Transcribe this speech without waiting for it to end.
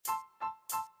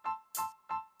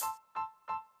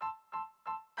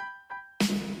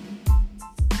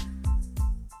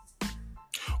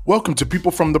Welcome to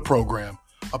People from the Program,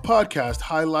 a podcast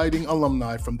highlighting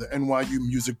alumni from the NYU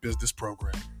Music Business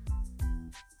Program.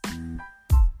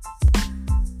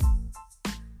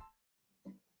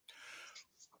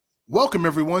 Welcome,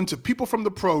 everyone, to People from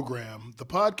the Program, the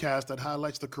podcast that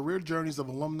highlights the career journeys of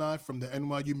alumni from the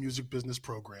NYU Music Business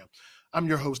Program. I'm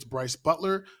your host, Bryce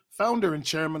Butler, founder and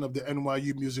chairman of the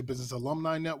NYU Music Business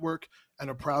Alumni Network, and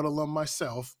a proud alum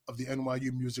myself of the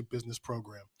NYU Music Business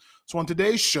Program. So on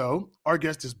today's show, our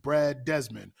guest is Brad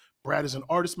Desmond. Brad is an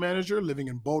artist manager living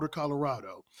in Boulder,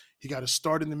 Colorado. He got a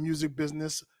start in the music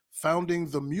business, founding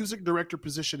the music director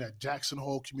position at Jackson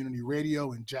Hole Community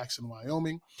Radio in Jackson,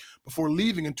 Wyoming, before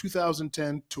leaving in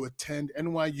 2010 to attend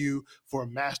NYU for a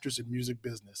master's in music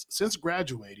business. Since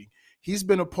graduating, he's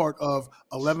been a part of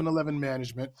 11E1even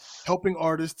management, helping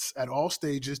artists at all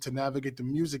stages to navigate the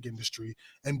music industry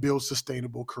and build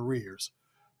sustainable careers.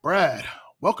 Brad,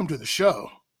 welcome to the show.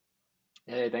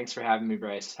 Hey, thanks for having me,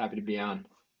 Bryce. Happy to be on.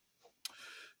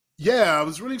 Yeah, I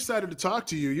was really excited to talk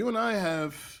to you. You and I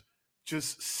have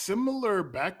just similar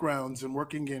backgrounds in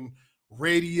working in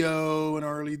radio in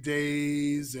early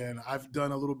days, and I've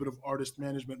done a little bit of artist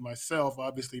management myself,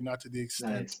 obviously not to the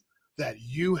extent that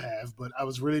you have, but I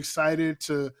was really excited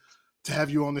to have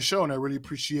you on the show, and I really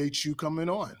appreciate you coming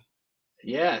on.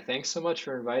 Yeah, thanks so much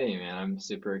for inviting me, man. I'm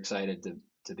super excited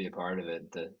to be a part of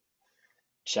it, to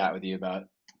chat with you about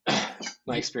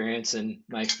my experience at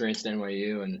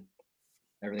NYU and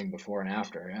everything before and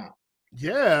after. Yeah.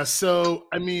 Yeah, so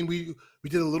I mean, we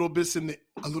did a little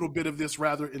bit of this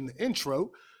rather in the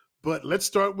intro, but let's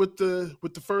start with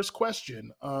the first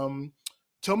question.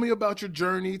 Tell me about your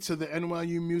journey to the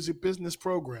NYU Music Business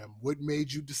Program. What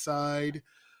made you decide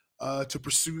to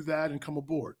pursue that and come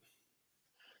aboard?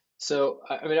 So,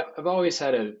 I mean, I've always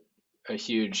had a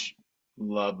huge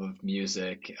love of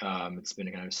music. It's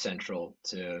been kind of central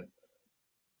to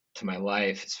my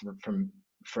life. It's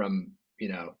from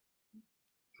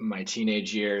my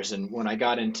teenage years, and when I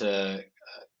got into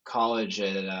college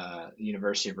at the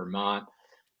University of Vermont,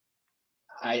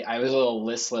 I was a little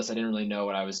listless. I didn't really know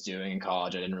what I was doing in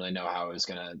college. I didn't really know how I was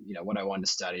gonna, what I wanted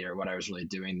to study or what I was really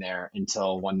doing there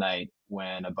until one night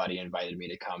when a buddy invited me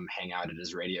to come hang out at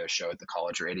his radio show at the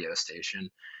college radio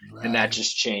station. Right. And that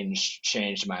just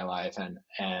changed my life.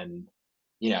 And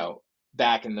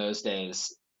back in those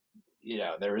days,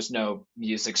 there was no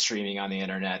music streaming on the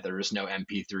internet. There was no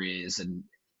MP3s, and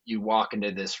you walk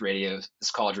into this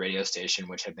college radio station,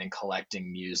 which had been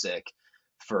collecting music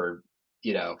for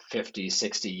 50,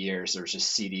 60 years. There was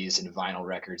just CDs and vinyl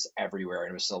records everywhere.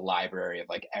 And it was a library of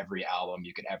like every album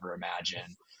you could ever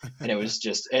imagine. And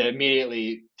it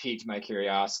immediately piqued my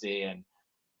curiosity, and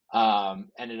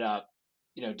ended up,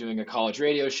 doing a college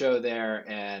radio show there.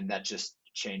 And that just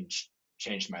changed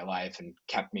my life and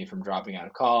kept me from dropping out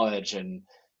of college. And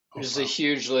it was a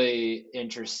hugely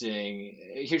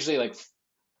interesting, hugely like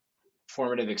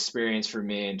formative experience for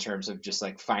me in terms of just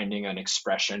like finding an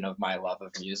expression of my love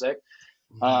of music.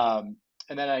 And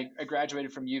then I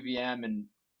graduated from UVM, and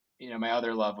my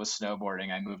other love was snowboarding.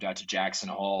 I moved out to Jackson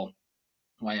Hole,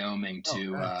 Wyoming,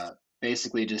 to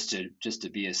basically just to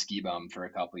be a ski bum for a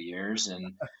couple of years.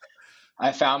 And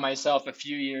I found myself a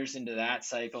few years into that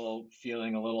cycle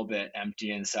feeling a little bit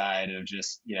empty inside of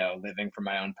just living for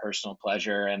my own personal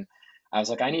pleasure. And I was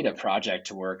like, I need a project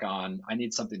to work on. I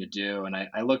need something to do. And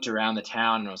I looked around the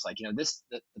town and I was like,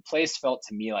 the place felt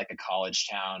to me like a college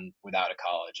town without a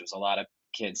college. It was a lot of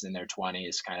kids in their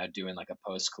 20s kind of doing like a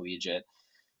post-collegiate,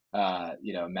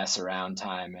 mess around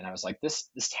time. And I was like, this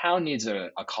town needs a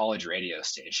college radio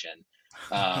station.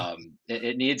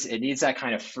 It needs that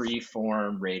kind of free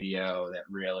form radio that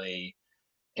really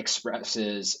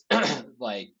expresses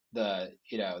like the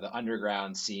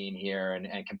underground scene here,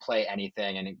 and can play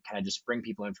anything and kind of just bring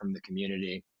people in from the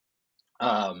community.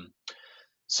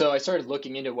 So I started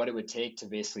looking into what it would take to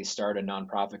basically start a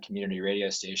nonprofit community radio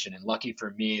station. And lucky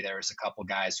for me, there was a couple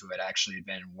guys who had actually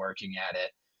been working at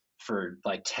it for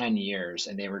like 10 years,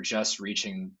 and they were just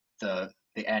reaching the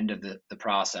end of the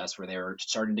process where they were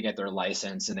starting to get their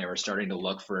license, and they were starting to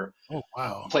look for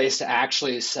a place to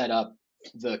actually set up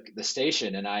the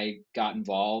station. And I got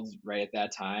involved right at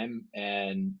that time,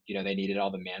 and they needed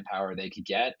all the manpower they could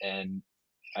get. And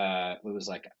it was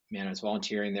like, man, I was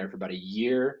volunteering there for about a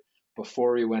year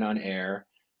before we went on air.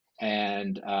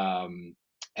 And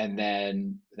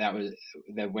then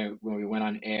when we went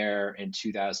on air in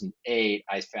 2008,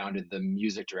 I founded the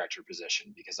music director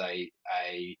position, because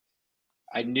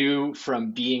I knew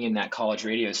from being in that college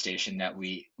radio station that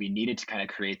we needed to kind of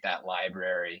create that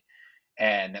library,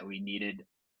 and that we needed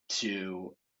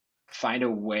to find a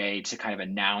way to kind of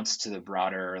announce to the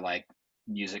broader like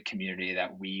music community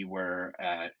that we were,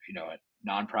 you know, a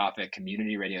nonprofit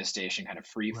community radio station, kind of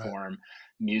free Right. form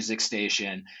music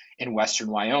station in Western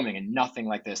Wyoming, and nothing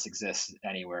like this exists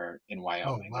anywhere in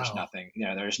Oh, Wyoming. There's wow. nothing, you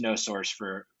know, there's no source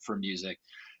for music.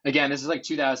 Again, this is like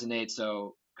 2008,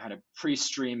 so kind of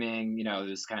pre-streaming, you know,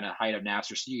 this kind of height of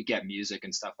Napster, so you could get music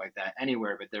and stuff like that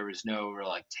anywhere, but there was no real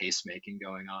like taste making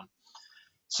going on.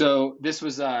 So this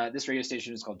radio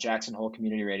station is called Jackson Hole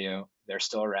Community Radio. They're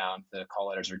still around. The call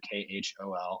letters are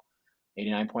KHOL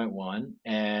 89.1.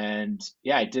 And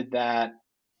yeah, I did that.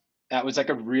 That was like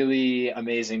a really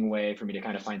amazing way for me to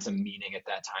kind of find some meaning at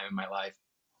that time in my life.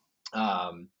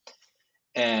 Um,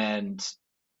 and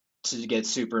to get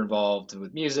super involved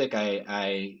with music,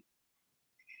 I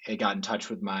got in touch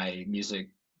with my music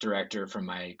director from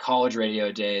my college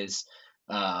radio days.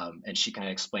 And she kind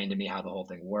of explained to me how the whole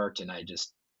thing worked, and I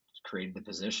just created the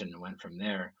position and went from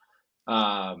there.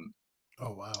 Um,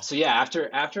 Oh, wow. so yeah,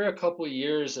 after a couple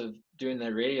years of doing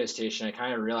the radio station, I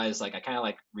kind of realized like I kind of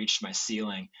like reached my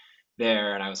ceiling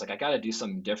there, and I was like, I got to do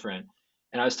something different.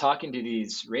 And I was talking to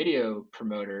these radio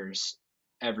promoters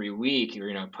every week,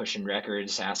 you know, pushing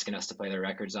records, asking us to play their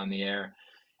records on the air.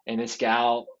 And this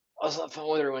gal, I was on the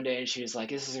phone with her one day, and she was like,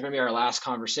 "This is gonna be our last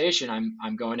conversation.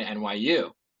 I'm going to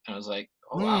NYU." And I was like,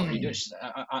 "Oh wow, what are you doing?" Mm. She's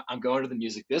like, I'm going to the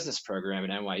music business program at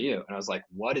NYU." And I was like,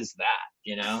 "What is that?"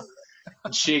 You know?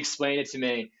 And she explained it to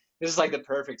me. This is like the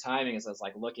perfect timing, as I was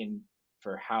like looking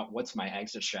for what's my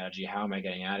exit strategy? How am I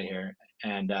getting out of here?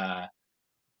 And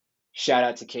shout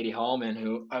out to Katie Hallman,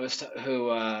 who was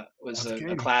That's a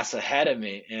Katie. class ahead of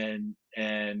me,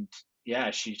 and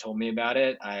yeah, she told me about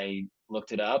it. I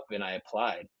looked it up and I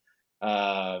applied.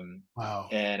 Um,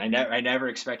 Wow. and I never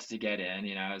expected to get in.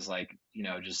 You know, I was like, you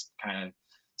know, just kind of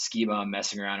ski bum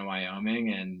messing around in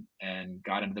Wyoming, and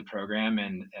got into the program,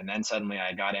 and then suddenly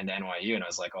I got into NYU, and I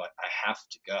was like, oh, I have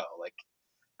to go. Like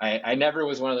I never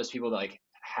was one of those people that like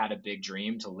had a big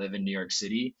dream to live in New York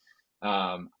City.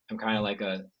 I'm kind of Mm. like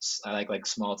I like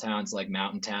small towns, like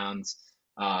mountain towns.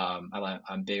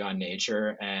 I'm big on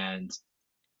nature, and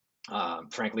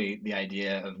frankly, the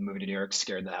idea of moving to New York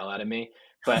scared the hell out of me.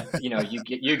 But you know, you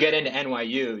get into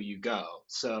NYU, you go.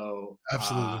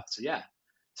 Absolutely. So yeah,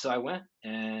 so I went,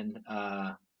 and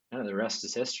the rest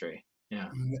is history.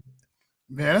 Yeah, Man,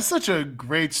 that's such a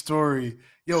great story.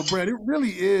 Yo, Brad, it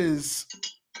really is.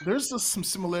 There's just some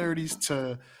similarities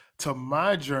to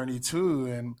my journey too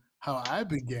and how I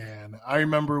began. I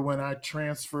remember when I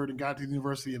transferred and got to the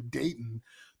University of Dayton,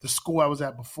 the school I was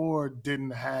at before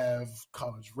didn't have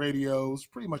college radio. It was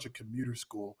pretty much a commuter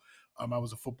school. I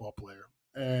was a football player.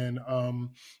 And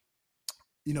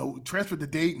transferred to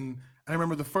Dayton. I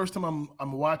remember the first time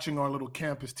I'm watching our little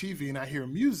campus TV and I hear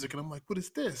music and I'm like, what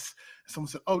is this? And someone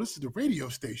said, oh, this is the radio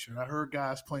station. I heard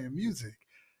guys playing music.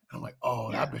 And I'm like, oh,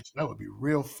 I yeah, bet you that would be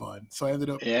real fun. So I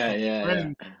yeah, yeah, yeah,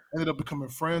 ended up becoming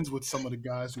friends with some of the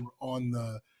guys who were on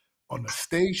the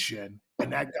station,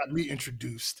 and that got me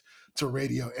introduced to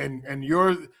radio. And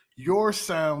your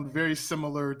sound very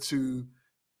similar to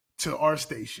our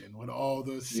station with all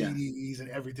the yeah, CDs and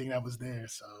everything that was there.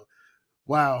 So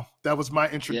wow, that was my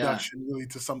yeah. introduction really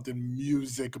to something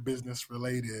music business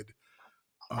related.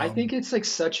 I think Um, it's like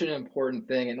such an important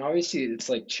thing, and obviously it's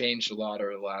like changed a lot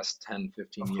over the last 10,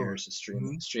 15 of years course. as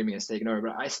Mhm. streaming has taken over,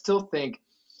 but I still think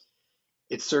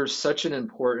it serves such an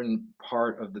important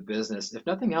part of the business. If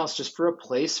nothing else, just for a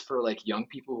place for like young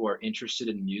people who are interested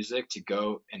in music to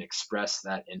go and express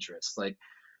that interest. Like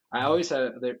I Yeah, always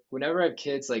have, whenever I have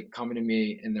kids like coming to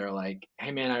me and they're like,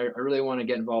 "Hey man, I really want to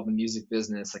get involved in the music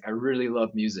business. Like I really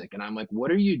love music," and I'm like,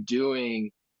 "What are you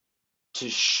doing to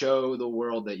show the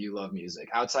world that you love music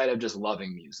outside of just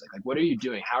loving music? Like, what are you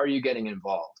doing? How are you getting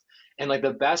involved?" And like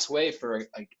the best way for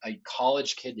a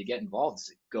college kid to get involved is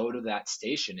to go to that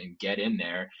station and get in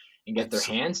there and get their absolutely.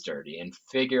 hands dirty and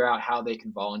figure out how they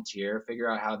can volunteer, figure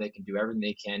out how they can do everything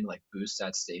they can to like boost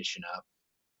that station up.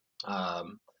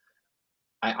 Um,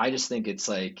 I just think it's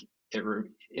like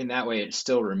in that way it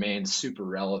still remains super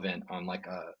relevant on like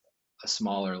a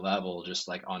smaller level, just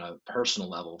like on a personal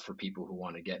level for people who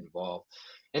want to get involved.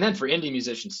 And then for indie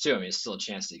musicians too, I mean, it's still a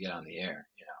chance to get on the air,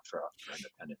 you know, for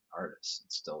independent artists.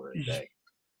 It's still really big.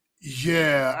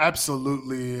 Yeah,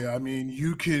 absolutely. I mean,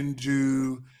 you can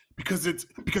do because it's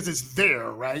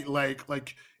there, right?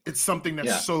 Like it's something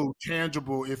that's Yeah, so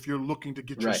tangible if you're looking to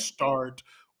get your right, start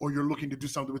or you're looking to do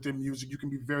something within music, you can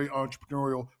be very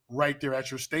entrepreneurial right there at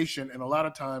your station. And a lot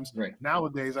of times right.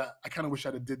 nowadays, I kind of wish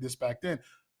I'd have did this back then.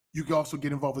 You can also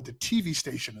get involved with the TV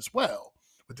station as well,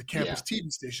 with the campus Yeah, TV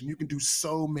station. You can do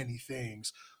so many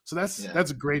things. So that's yeah,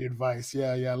 that's great advice.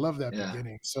 Yeah, yeah, I love that yeah,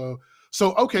 beginning. So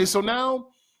okay, yeah. so now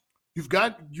you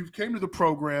came to the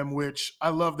program, which I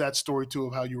love that story too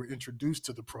of how you were introduced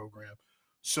to the program.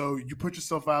 So you put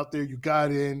yourself out there, you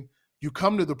got in, you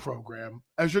come to the program.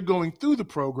 As you're going through the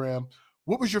program,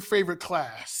 what was your favorite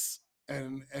class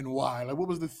and why? Like what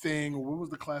was the thing or what was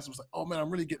the class that was like, oh man, I'm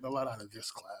really getting a lot out of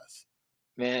this class?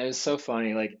 Man, it was so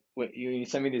funny. Like when you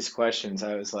sent me these questions,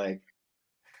 I was like,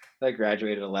 I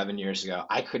graduated 11 years ago.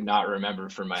 I could not remember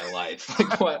for my life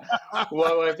like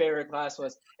what my favorite class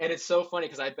was. And it's so funny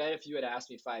because I bet if you had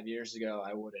asked me 5 years ago,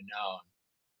 I would have known.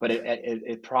 But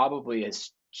it probably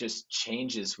is just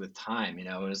changes with time. You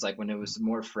know, it was like when it was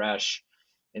more fresh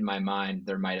in my mind,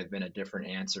 there might have been a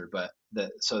different answer. But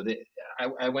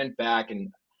I went back and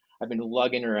I've been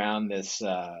lugging around this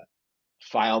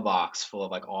file box full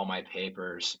of like all my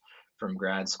papers from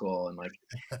grad school, and like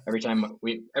every time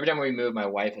we move, my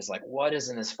wife is like, what is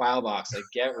in this file box? Like,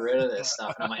 get rid of this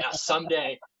stuff. And I'm like, oh,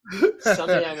 someday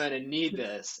I'm gonna need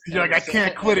this. You're like, And I so,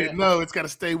 can't quit it. No, it's got to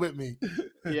stay with me.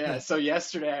 yeah, so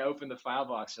yesterday I opened the file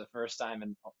box for the first time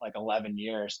in like 11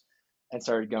 years and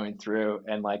started going through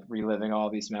and like reliving all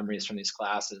these memories from these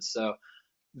classes.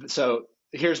 So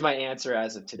here's my answer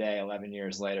as of today, 11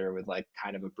 years later, with like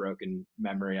kind of a broken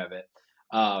memory of it.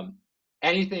 Um,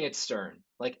 Anything at Stern,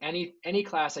 like any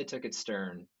class I took at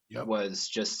Stern Yep. was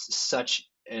just such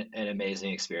an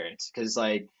amazing experience because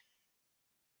like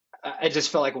I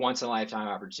just felt like once in a lifetime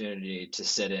opportunity to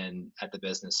sit in at the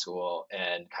business school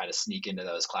and kind of sneak into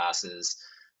those classes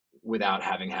without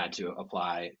having had to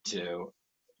apply to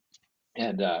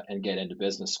and get into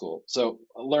business school. So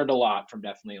I learned a lot from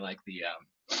definitely like the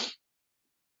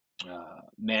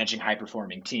managing high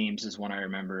performing teams is one I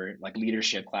remember, like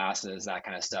leadership classes, that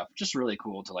kind of stuff. Just really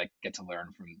cool to like get to learn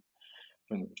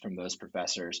from those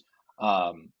professors.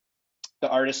 Um, the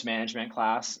artist management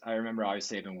class, I remember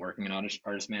obviously I've been working in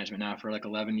artist management now for like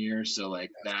 11 years. So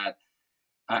like that,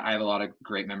 I have a lot of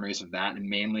great memories of that. And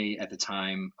mainly at the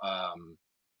time,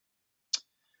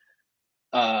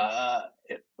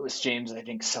 it was James, I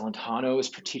think Celentano was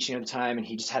teaching at the time, and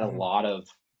he just had a Mhm. lot of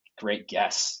great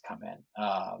guests come in.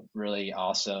 Really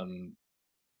awesome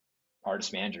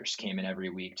artist managers came in every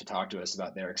week to talk to us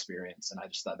about their experience. And I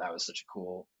just thought that was such a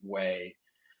cool way,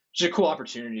 such a cool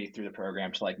opportunity through the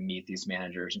program to like meet these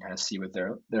managers and kind of see what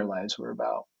their lives were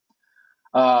about.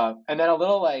 And then a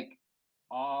little like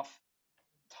off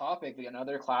topic,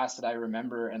 another class that I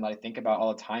remember and that I think about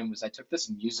all the time was I took this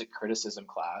music criticism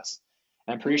class.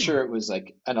 And I'm pretty Mm. sure it was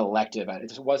like an elective. It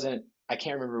just wasn't, I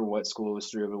can't remember what school it was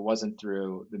through, but it wasn't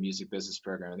through the music business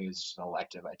program. I think it was just an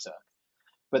elective I took.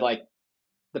 But like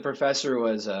the professor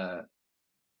was a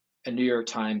New York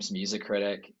Times music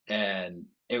critic, and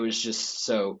it was just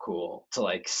so cool to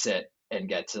like sit and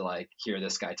get to like hear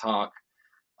this guy talk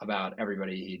about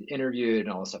everybody he'd interviewed and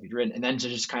all the stuff he'd written, and then to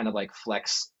just kind of like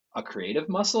flex a creative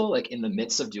muscle, like in the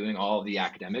midst of doing all of the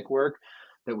academic work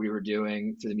that we were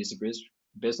doing through the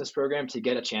business program, to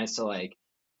get a chance to like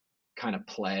kind of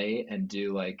play and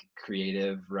do like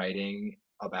creative writing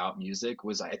about music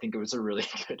was, I think it was a really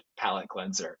good palate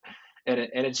cleanser. And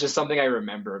it's just something I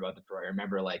remember about the program. I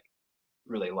remember like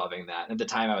really loving that. At the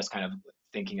time, I was kind of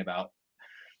thinking about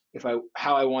if I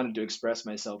how I wanted to express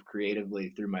myself creatively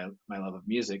through my love of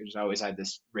music. Because I always had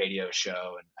this radio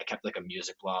show, and I kept like a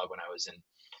music blog when I was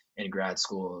in grad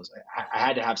school. I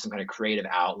had to have some kind of creative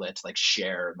outlet to like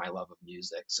share my love of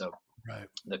music. So Right.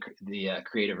 the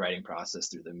creative writing process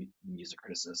through the music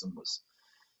criticism was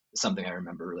something I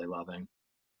remember really loving.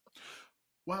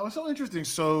 Wow, it's so interesting.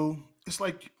 So it's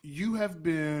like you have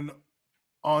been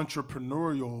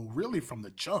entrepreneurial really from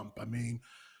the jump. I mean,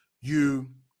 you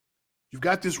you've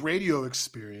got this radio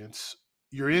experience.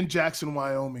 You're in Jackson,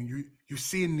 Wyoming. You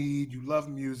see a need. You love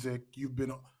music. You've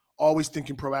been always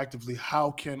thinking proactively,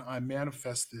 how can I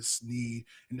manifest this need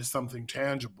into something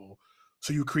tangible?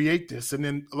 So you create this, and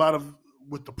then a lot of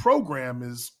what the program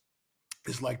is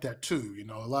like that too. You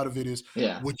know, a lot of it is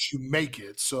Yeah, what you make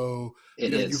it. So,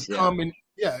 it you've is. Yeah. come and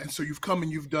yeah, and so you've come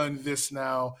and you've done this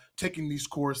now, taking these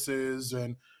courses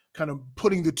and kind of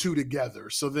putting the two together.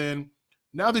 So then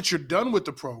now that you're done with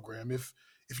the program, if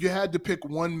you had to pick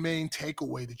one main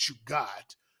takeaway that you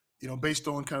got, based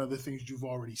on kind of the things you've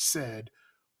already said,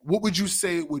 what would you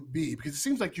say it would be? Because it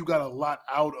seems like you got a lot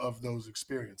out of those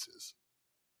experiences.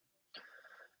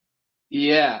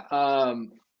 Yeah.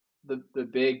 The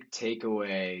big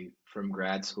takeaway from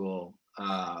grad school,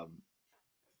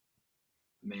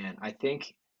 man, I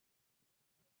think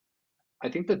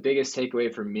the biggest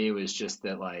takeaway for me was just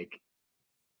that like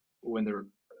when the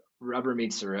rubber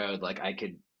meets the road, like I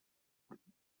could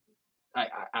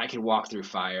walk through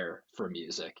fire for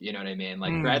music. You know what I mean?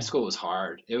 Like grad Mm, school was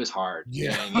hard. It was hard. You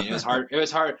yeah. know what I mean? It was hard. It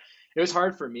was hard. it was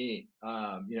hard for me,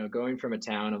 going from a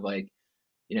town of like,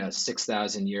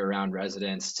 6,000 year-round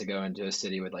residents to go into a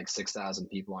city with like 6,000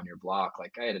 people on your block.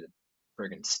 Like I had a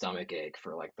friggin' stomach ache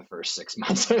for like the first 6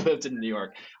 months I lived in New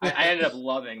York. I ended up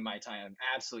loving my time,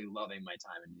 absolutely loving my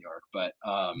time in New York.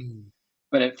 Mm.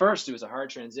 But at first it was a hard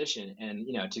transition, and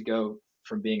to go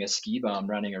from being a ski bum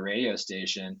running a radio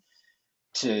station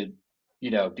to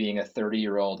being a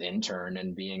 30-year-old intern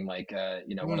and being like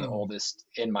one of the Mm. oldest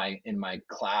in my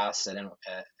class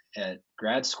at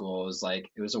grad school.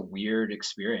 It was a weird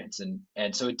experience,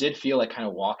 and so it did feel like kind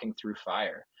of walking through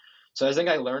fire. So I think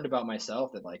I learned about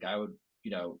myself that like I would,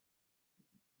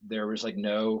 there was like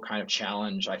no kind of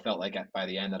challenge I felt like by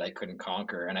the end that I couldn't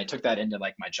conquer, and I took that into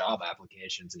like my job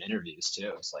applications and interviews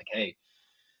too. It's like, hey,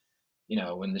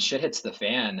 when the shit hits the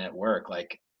fan at work,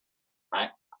 like I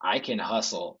I can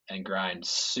hustle and grind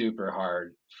super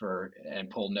hard for and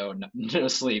pull no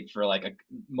sleep for like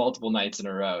multiple nights in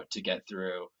a row to get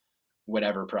through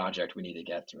whatever project we need to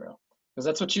get through. Because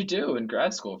that's what you do in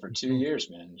grad school for 2 years,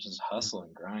 man. Just hustle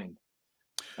and grind.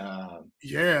 Um,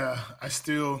 Yeah, I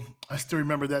still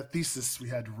remember that thesis we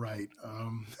had to write.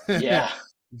 yeah,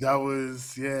 That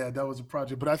was a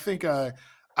project. But I think I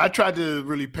tried to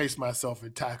really pace myself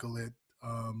and tackle it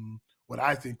what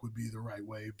I think would be the right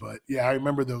way. But yeah, I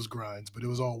remember those grinds, but it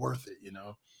was all worth it.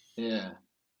 yeah,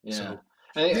 yeah. So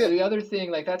And yeah. the other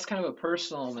thing, like that's kind of a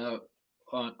personal note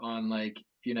on like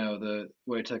the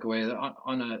what I took away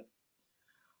on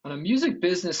a music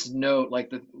business note.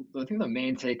 Like I think the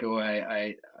main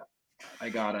takeaway I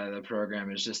got out of the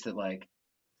program is just that like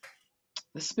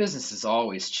this business is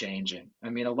always changing. I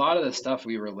mean, a lot of the stuff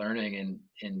we were learning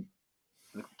in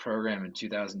the program in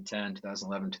 2010,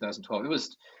 2011, 2012,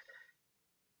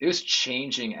 it was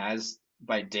changing as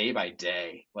by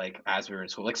day, like as we were in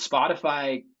school. Like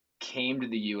Spotify came to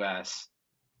the US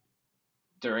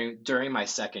during my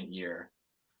second year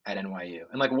at NYU.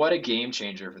 And like what a game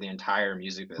changer for the entire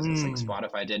music business. Like Mm,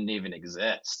 Spotify didn't even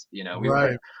exist. We right.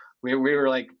 weren't we were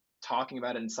like talking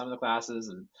about it in some of the classes,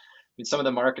 and I mean, some of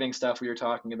the marketing stuff we were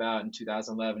talking about in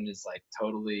 2011 is like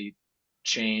totally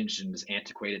changed and is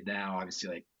antiquated now. Obviously,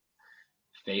 like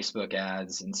Facebook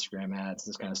ads, Instagram ads,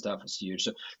 this kind of stuff is huge.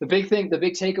 So the big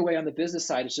takeaway on the business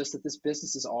side is just that this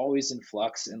business is always in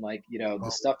flux, and like, the Oh,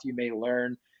 stuff you may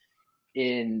learn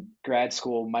in grad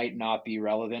school might not be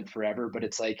relevant forever, but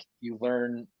it's like you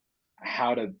learn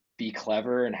how to be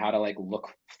clever and how to like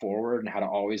look forward and how to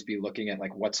always be looking at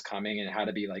like what's coming and how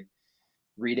to be like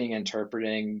reading,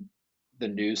 interpreting the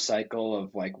news cycle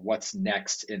of like what's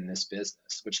next in this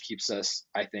business, which keeps us,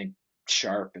 I think,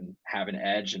 sharp and have an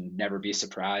edge and never be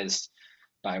surprised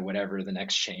by whatever the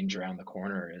next change around the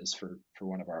corner is for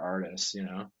one of our artists.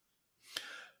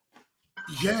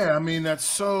 yeah, I mean, that's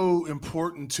so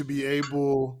important to be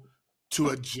able to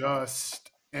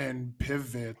adjust and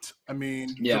pivot. I mean,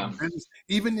 the Yeah, business,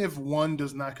 even if one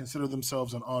does not consider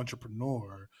themselves an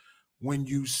entrepreneur, when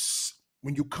you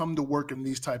come to work in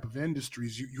these type of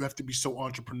industries, you have to be so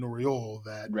entrepreneurial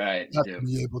that right, you you have to do.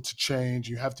 be able to change,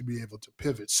 you have to be able to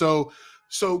pivot. So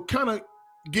kind of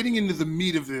getting into the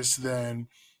meat of this then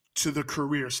to the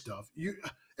career stuff.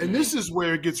 And Hmm. this is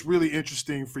where it gets really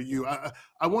interesting for you.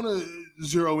 I want to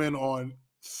zero in on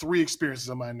three experiences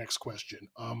on my next question.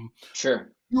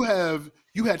 Sure. You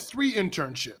had three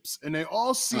internships, and they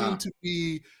all seem Uh, to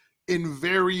be in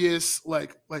various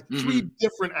like three hmm.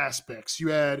 different aspects. You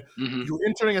Hmm. were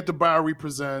interning at the Bowery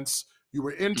Presents. You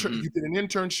Hmm. did an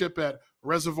internship at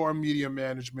Reservoir Media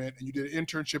Management, and you did an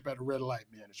internship at Red Light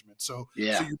Management. So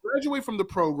Yeah. you graduate from the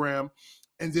program,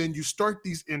 and then you start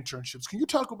these internships. Can you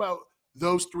talk about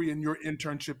those three and your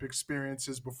internship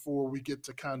experiences before we get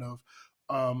to kind of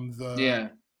um, the Yeah.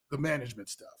 the management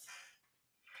stuff?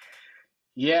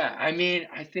 Yeah. I mean,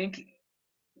 I think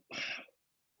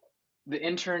the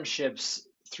internships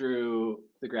through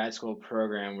the grad school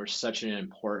program were such an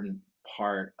important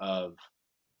part of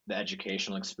the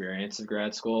educational experience of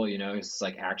grad school. It's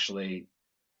like actually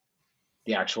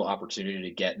the actual opportunity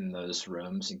to get in those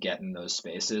rooms and get in those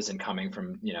spaces. And coming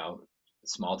from,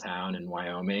 small town in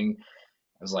Wyoming, I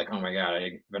was like, oh my God, I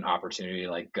have an opportunity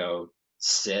to like go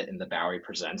sit in the Bowery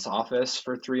Presents office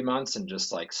for 3 months and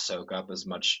just like soak up as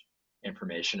much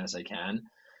information as I can.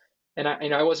 And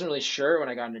I wasn't really sure when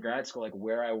I got into grad school, like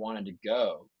where I wanted to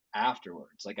go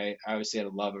afterwards. Like I obviously had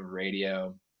a love of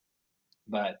radio,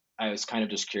 but I was kind of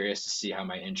just curious to see how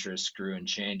my interests grew and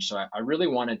changed. So I really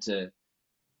wanted to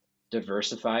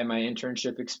diversify my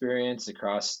internship experience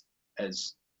across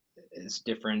as as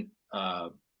different uh,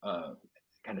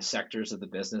 kind of sectors of the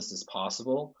business as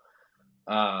possible.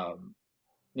 Um,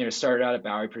 Started out at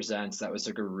Bowery Presents. That was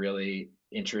like a really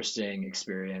interesting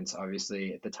experience.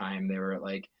 Obviously, at the time, they were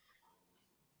like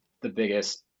the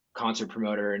biggest concert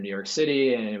promoter in New York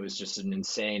City, and it was just an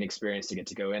insane experience to get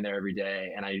to go in there every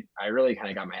day. And I really kind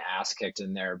of got my ass kicked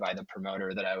in there by the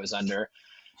promoter that I was under,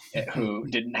 who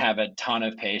didn't have a ton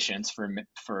of patience for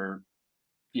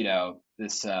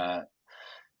this kind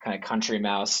of country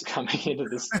mouse coming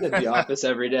into the office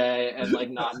every day and like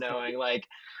not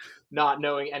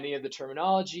knowing any of the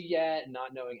terminology yet, and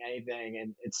not knowing anything.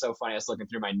 And it's so funny. I was looking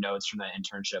through my notes from that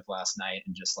internship last night,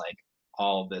 and just like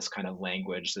all of this kind of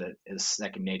language that is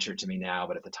second nature to me now,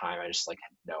 but at the time I just like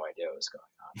had no idea what was going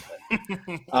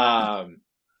on.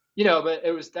 But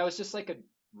but that was just like a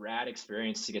rad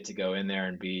experience to get to go in there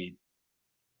and be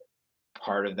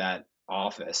part of that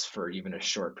office for even a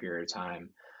short period of time.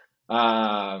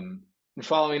 And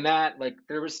following that, like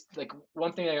there was like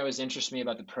one thing that always interested me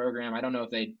about the program. I don't know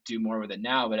if they do more with it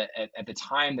now, but at the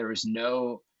time there was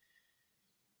no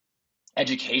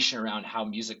education around how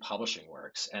music publishing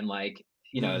works. And like,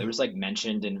 there was like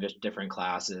mentioned in different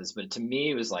classes, but to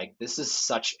me it was like, this is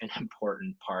such an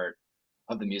important part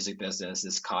of the music business,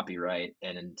 is copyright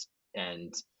and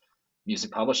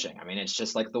music publishing. I mean, it's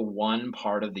just like the one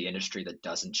part of the industry that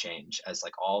doesn't change as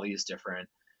like all these different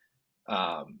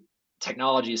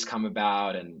technologies come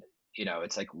about. And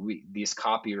it's like these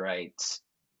copyrights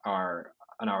are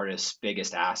an artist's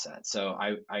biggest asset. So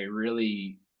I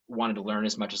really wanted to learn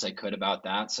as much as I could about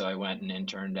that. So I went and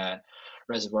interned at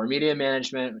Reservoir Media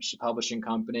Management, which is a publishing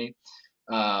company.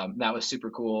 That was super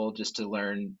cool just to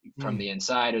learn from the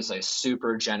inside. It was a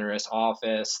super generous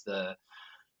office. The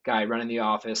guy running the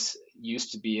office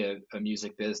used to be a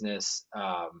music business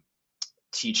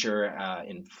teacher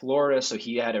in Florida, so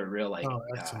he had a real like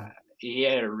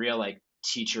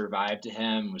teacher vibe to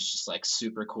him. Was just like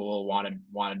super cool.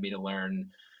 Wanted me to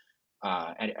learn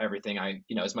and everything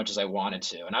as much as I wanted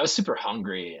to. And I was super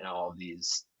hungry in all of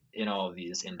these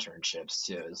internships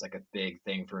too. It was like a big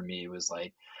thing for me. Was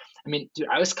like, I mean, dude,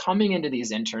 I was coming into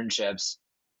these internships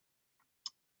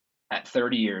at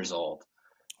 30 years old.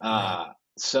 Right.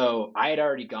 So I had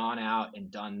already gone out and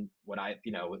done what I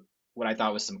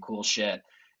thought was some cool shit.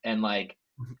 And like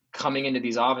coming into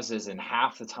these offices, and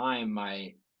half the time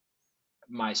my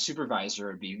supervisor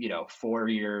would be, 4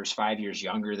 years, 5 years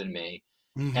younger than me.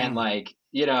 And like,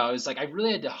 it's like I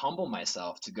really had to humble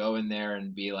myself to go in there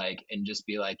and be like, and just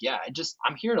be like, yeah,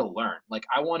 I'm here to learn. Like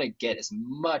I want to get as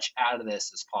much out of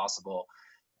this as possible,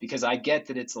 because I get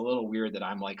that it's a little weird that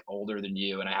I'm like older than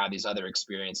you and I have these other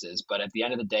experiences. But at the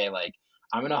end of the day, like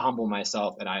I'm gonna humble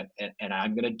myself, and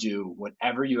I'm gonna do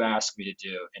whatever you ask me to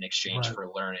do in exchange Right. for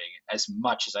learning as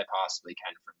much as I possibly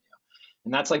can from you.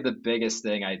 And that's like the biggest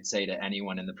thing I'd say to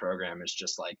anyone in the program, is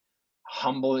just like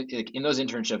like in those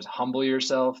internships, humble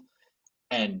yourself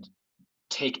and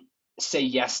say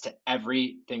yes to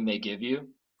everything they give you,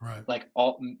 Right. like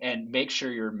and make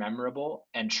sure you're memorable,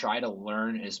 and try to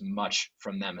learn as much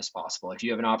from them as possible. If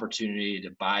you have an opportunity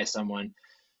to buy someone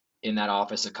in that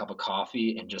office a cup of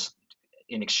coffee, and just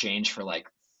in exchange for like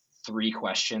 3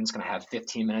 questions, can I have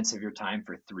 15 minutes of your time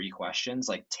for 3 questions?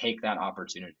 Like take that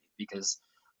opportunity, because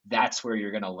that's where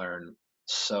you're going to learn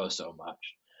so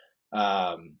much.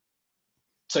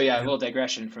 So yeah, a Yeah. little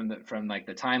digression from like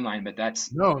the timeline, but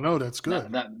that's No, that's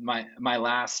good. that my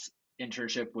last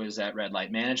internship was at Red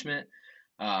Light Management.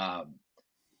 Um,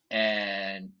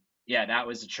 and yeah, that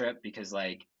was a trip, because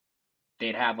like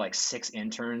they'd have like 6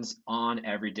 interns on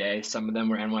every day. Some of them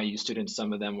were NYU students,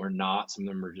 some of them were not. Some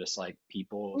of them were just like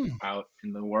people Hmm. out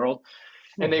in the world.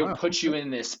 Oh, And they would wow. put you in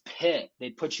this pit.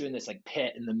 They'd put you in this like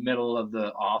pit in the middle of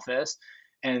the office.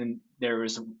 And there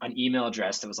was an email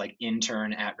address that was like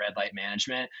intern at Red Light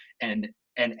Management. And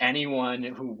anyone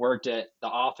who worked at the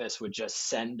office would just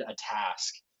send a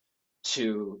task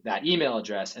to that email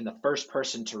address, and the first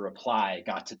person to reply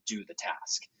got to do the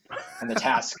task. And the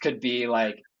task could be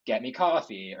like, get me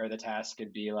coffee, or the task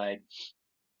could be like,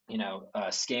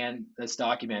 scan this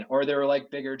document, or there were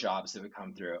like bigger jobs that would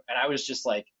come through. And I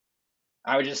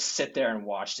would just sit there and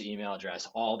watch the email address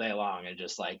all day long, and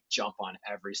just like jump on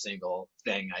every single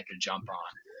thing I could jump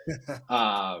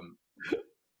on.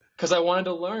 Because I wanted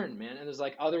to learn, man. And there's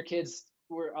like other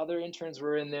interns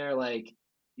were in there, like,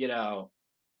 you know,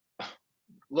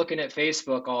 looking at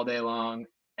Facebook all day long.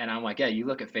 And I'm like, yeah, you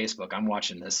look at Facebook, I'm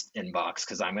watching this inbox,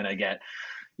 because I'm gonna get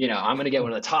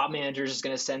one of the top managers is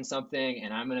gonna send something,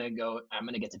 and I'm gonna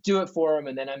get to do it for him,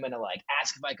 and then I'm gonna like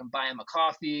ask if I can buy him a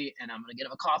coffee, and I'm gonna get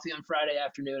him a coffee on Friday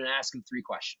afternoon and ask him 3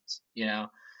 questions.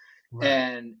 Right.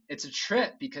 And it's a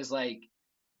trip, because like,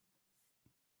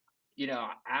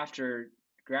 after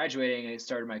graduating, I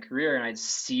started my career, and I'd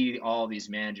see all these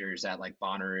managers at like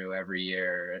Bonnaroo every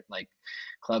year, at like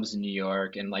clubs in New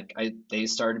York, and like they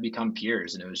started to become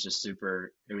peers, and it was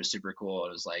super cool.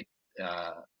 It was like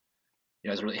I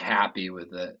was really happy with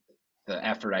the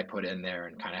effort I put in there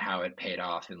and kind of how it paid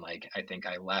off. And like, I think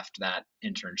I left that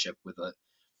internship with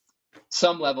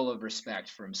some level of respect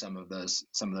from some of those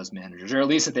managers, or at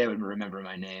least that they would remember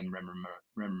my name, remember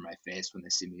my face when they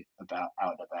see me out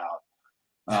and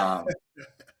about.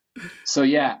 So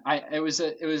yeah,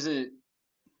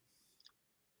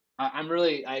 I'm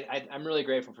really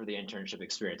grateful for the internship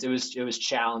experience. It was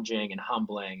challenging and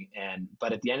humbling,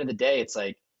 but at the end of the day, it's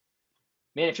like,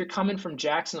 man, if you're coming from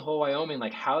Jackson Hole, Wyoming,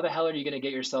 like how the hell are you going to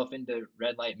get yourself into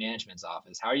Red Light Management's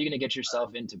office? How are you going to get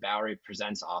yourself into Bowery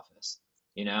Presents office?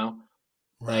 You know,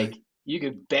 Right. like you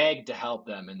could beg to help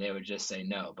them and they would just say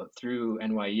no. But through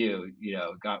NYU,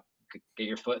 get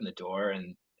your foot in the door,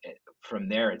 and from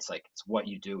there, it's like it's what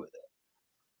you do with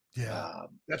it. Yeah.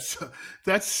 Um, That's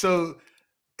that's so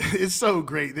it's so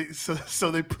great.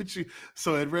 So they put you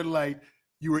so at red light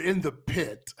you were in the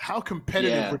pit. How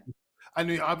competitive yeah, were you? I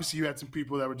mean, obviously you had some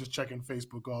people that were just checking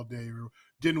Facebook all day or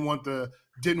didn't want to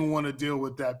deal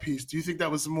with that piece. Do you think that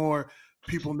was more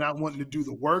people not wanting to do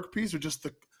the work piece or just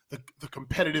the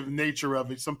competitive nature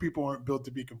of it? Some people aren't built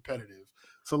to be competitive.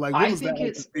 So like what I was that think like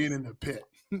it's just being in the pit?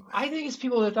 I think it's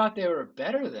people that thought they were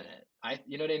better than it.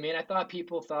 You know what I mean? I thought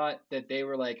people thought that they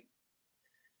were like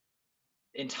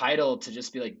entitled to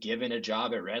just be like given a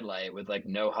job at red light with like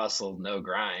no hustle, no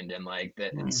grind, and like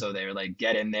that, and so they were like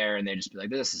get in there and they just be like,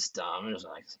 this is dumb, and just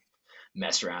like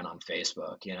mess around on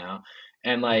Facebook.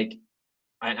 And like,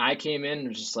 and I came in and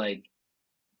was just like,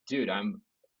 dude, I'm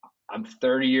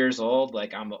 30 years old,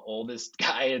 like I'm the oldest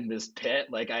guy in this pit,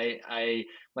 like I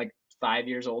like 5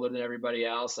 years older than everybody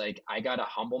else, like I gotta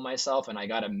humble myself and I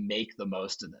gotta make the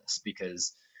most of this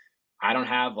because I don't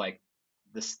have like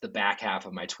the back half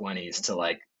of my 20s to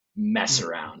like mess Mm,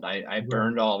 around. I right.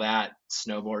 burned all that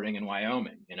snowboarding in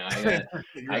Wyoming. I got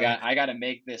I Right. got I got to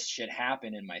make this shit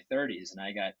happen in my 30s, and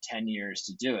I got 10 years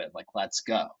to do it. Like let's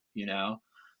go.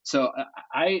 So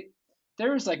I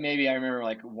there was like maybe I remember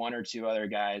like one or two other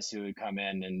guys who would come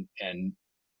in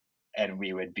and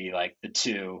we would be like the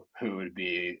two who would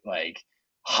be like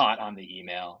hot on the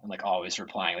email and like always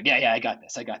replying like yeah,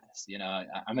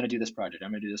 I'm gonna do this project,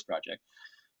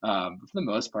 for the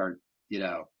most part,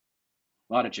 a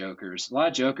lot of jokers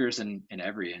in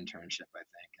every internship, I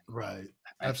think. Right.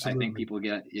 And I think Absolutely.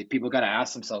 people got to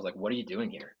ask themselves, like, what are you doing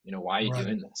here? Why are you Right.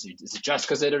 doing this? Is it just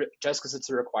because it's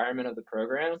a requirement of the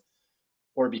program,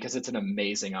 or because it's an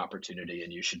amazing opportunity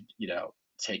and you should,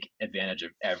 take advantage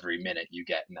of every minute you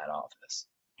get in that office?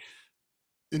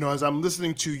 As I'm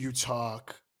listening to you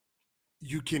talk,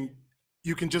 you can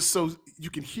you can just so you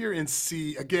can hear and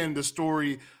see again the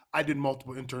story. I did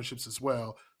multiple internships as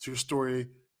well, so your story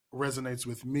resonates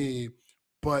with me.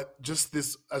 But just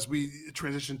this, as we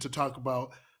transition to talk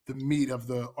about the meat of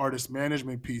the artist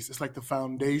management piece, it's like the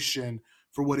foundation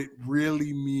for what it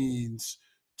really means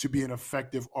to be an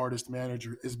effective artist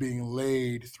manager is being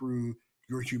laid through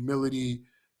your humility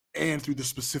and through the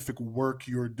specific work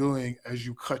you're doing as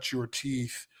you cut your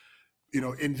teeth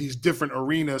in these different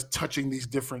arenas, touching these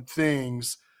different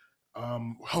things,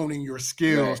 honing your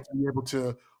skills Right. to be able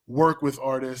to work with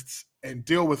artists and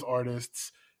deal with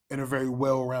artists in a very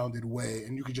well-rounded way.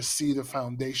 And you can just see the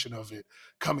foundation of it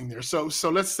coming there. So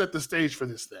let's set the stage for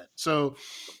this then. So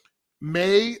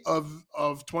May of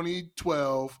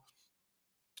 2012,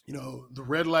 the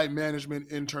red light management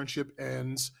internship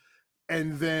ends.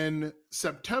 And then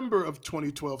September of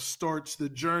 2012 starts the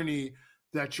journey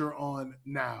that you're on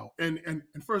now. And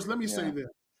first, let me say Yeah. this.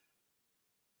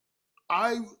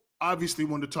 I obviously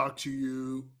want to talk to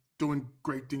you doing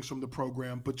great things from the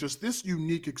program, but just this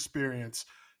unique experience,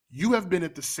 you have been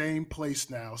at the same place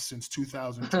now since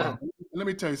 2012. Let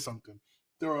me tell you something.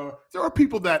 There are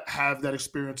people that have that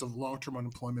experience of long-term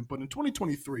unemployment, but in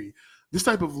 2023, this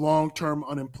type of long-term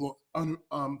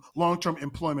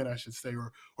employment, I should say,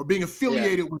 or being Yeah.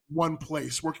 affiliated with one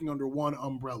place, working under one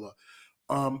umbrella,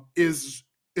 is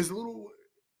a little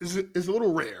is a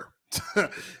little rare.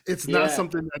 It's not Yeah.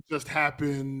 something that just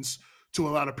happens to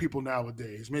a lot of people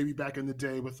nowadays. Maybe back in the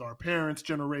day with our parents'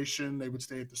 generation, they would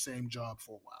stay at the same job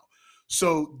for a while.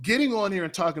 So getting on here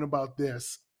and talking about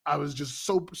this, I was just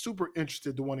so super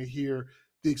interested to want to hear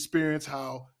the experience,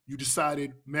 how you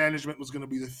decided management was going to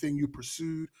be the thing you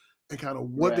pursued, and kind of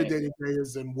what the Right. day to day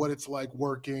is and what it's like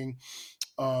working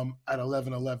at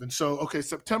 1111. So, okay,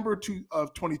 September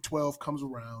of 2012 comes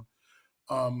around.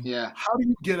 Yeah. How do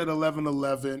you get at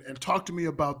 1111? And talk to me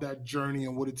about that journey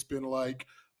and what it's been like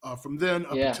from then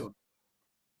up Yeah. until.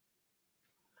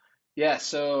 Yeah.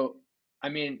 So, I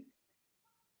mean,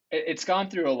 it's gone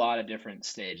through a lot of different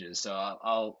stages. So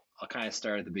I'll kind of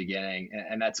start at the beginning,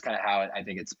 and that's kind of how I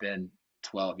think it's been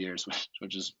 12 years,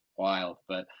 which is wild.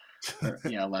 But or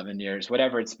 11 years,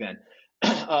 whatever it's been.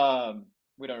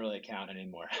 We don't really count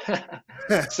anymore.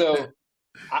 So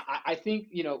I think,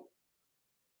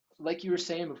 like you were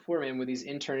saying before, man, with these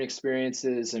intern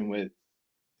experiences and with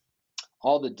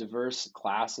all the diverse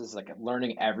classes, like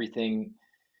learning everything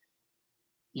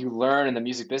you learn in the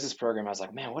music business program, I was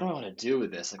like, man, what do I want to do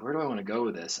with this? Like, where do I want to go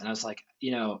with this? And I was like,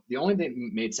 the only thing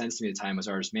that made sense to me at the time was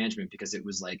artist management, because it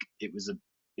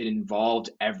involved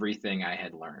everything I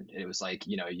had learned. It was like,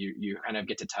 you kind of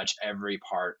get to touch every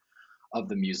part of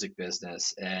the music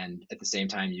business, and at the same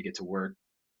time, you get to work,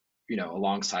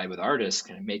 alongside with artists,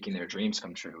 kind of making their dreams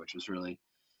come true, which was really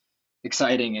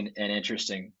exciting and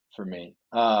interesting for me.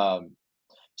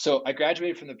 So I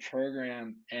graduated from the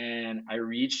program, and I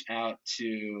reached out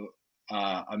to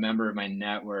a member of my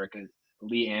network,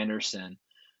 Lee Anderson,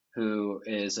 who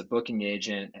is a booking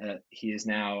agent. He is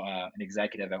now an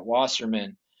executive at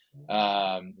Wasserman.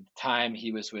 At the time,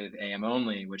 he was with AM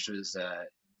Only, which was a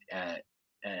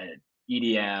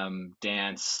EDM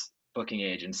dance booking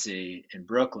agency in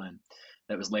Brooklyn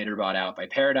that was later bought out by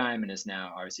Paradigm, and is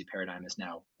now, obviously, Paradigm is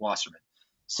now Wasserman.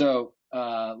 So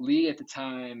Lee, at the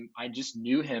time, I just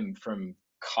knew him from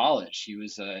college. He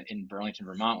was in Burlington,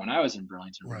 Vermont, when I was in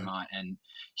Burlington, Right. Vermont, and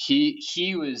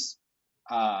he was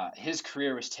his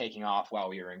career was taking off while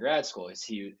we were in grad school.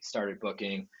 He started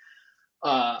booking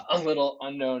a little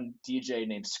unknown DJ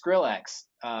named Skrillex,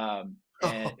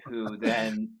 and who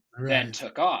then Right.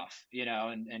 took off,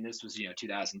 and this was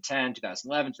 2010,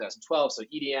 2011, 2012. So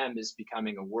EDM is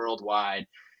becoming a worldwide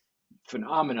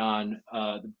phenomenon,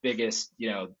 the biggest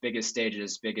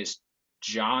stages, biggest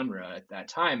genre at that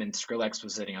time, and Skrillex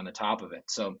was sitting on the top of it.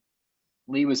 So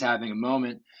Lee was having a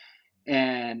moment,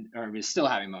 or was still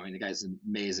having a moment. The guy's an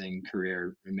amazing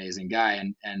career, amazing guy,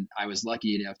 and I was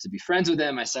lucky enough to be friends with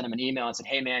him. I sent him an email and said,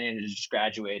 "Hey man, I just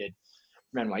graduated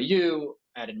from NYU,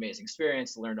 had an amazing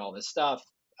experience, learned all this stuff.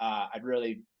 I'd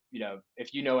really,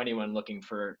 if you know anyone looking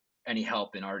for any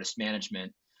help in artist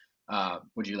management,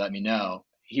 would you let me know?"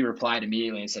 He replied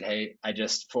immediately and said, "Hey, I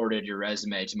just forwarded your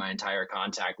resume to my entire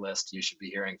contact list. You should be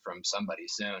hearing from somebody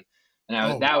soon." And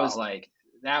Oh, that was wow. like,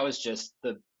 that was just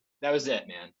that was it,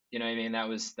 man. You know what I mean? It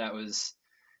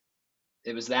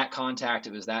was that contact,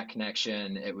 it was that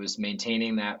connection, it was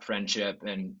maintaining that friendship,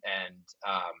 and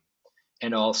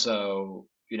also,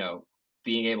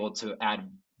 being able to add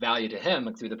value to him,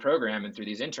 like, through the program and through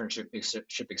these internship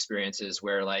experiences,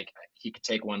 where, like, he could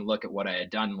take one look at what I had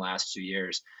done in the last 2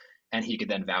 years, and he could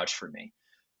then vouch for me.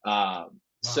 Wow. Okay.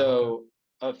 So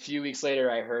a few weeks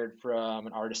later, I heard from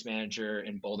an artist manager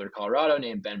in Boulder, Colorado,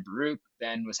 named Ben Baruch.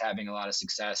 Ben was having a lot of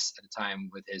success at the time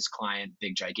with his client,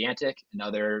 Big Gigantic,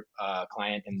 another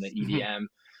client in the EDM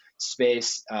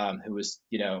space, who was,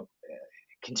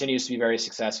 continues to be very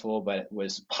successful, but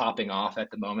was popping off at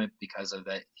the moment because of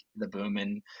the boom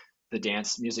in the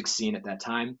dance music scene at that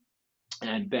time.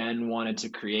 And Ben wanted to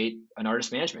create an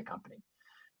artist management company.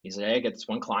 He said, "Hey, I get this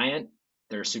one client.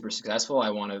 They're super successful.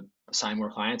 I want to sign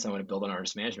more clients. I want to build an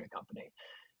artist management company,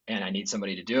 and I need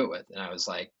somebody to do it with." And I was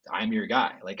like, "I'm your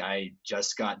guy." Like, I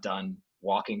just got done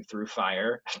walking through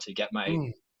fire to get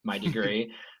Mm. my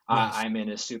degree. Yes. I'm in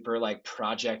a super, like,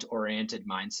 project oriented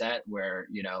mindset where,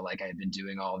 like, I've been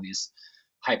doing all these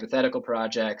hypothetical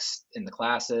projects in the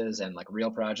classes, and, like,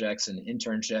 real projects and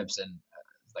internships, and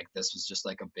like, this was just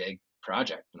like a big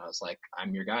project, and I was like,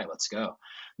 "I'm your guy. Let's go."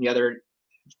 The other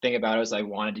thing about it was I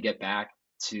wanted to get back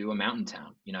to a mountain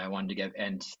town. I wanted to get,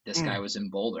 and this guy Mm. was in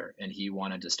Boulder, and he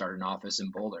wanted to start an office in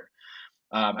Boulder.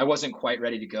 I wasn't quite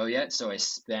ready to go yet, so I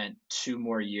spent 2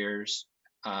 more years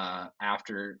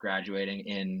after graduating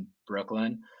in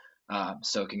Brooklyn,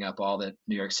 soaking up all that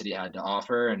New York City had to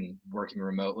offer and working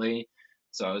remotely.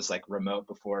 So I was like remote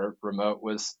before remote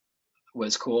was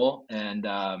cool, and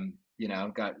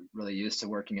got really used to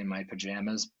working in my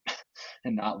pajamas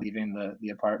and not leaving the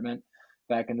apartment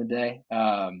back in the day.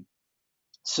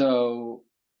 So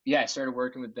yeah, I started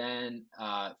working with Ben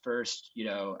first,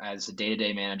 as a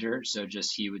day-to-day manager. So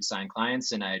just he would sign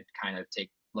clients, and I'd kind of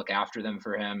look after them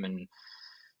for him and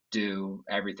do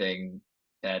everything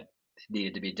that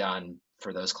needed to be done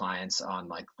for those clients on,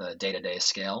 like, the day-to-day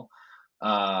scale.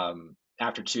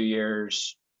 After 2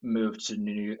 years, moved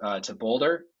to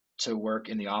Boulder to work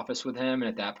in the office with him, and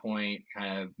at that point,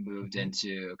 kind of moved Mhm.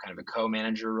 into kind of a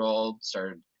co-manager role.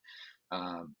 Started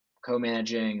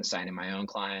co-managing, assigning my own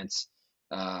clients.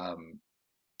 Um,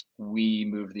 we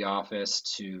moved the office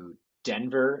to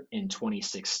Denver in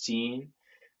 2016,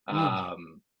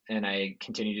 Mm. and I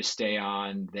continue to stay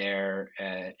on there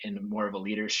in more of a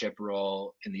leadership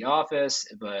role in the office,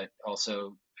 but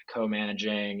also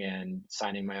co-managing and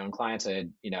signing my own clients. I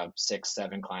had, 6,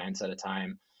 7 clients at a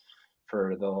time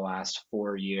for the last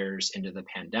 4 years into the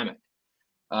pandemic.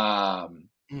 Um,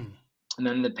 Mm. and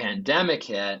then the pandemic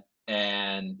hit,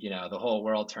 and the whole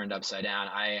world turned upside down.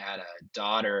 I had a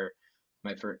daughter.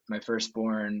 My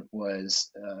firstborn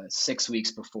was 6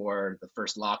 weeks before the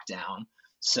first lockdown, Oh,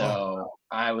 so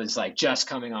I was like just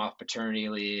coming off paternity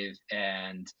leave,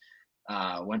 and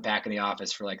went back in the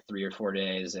office for like 3 or 4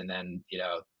 days, and then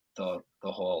the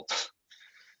whole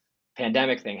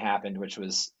pandemic thing happened, which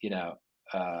was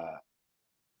uh,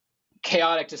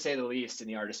 chaotic to say the least in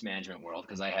the artist management world,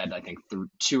 because I had, I think,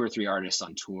 two or three artists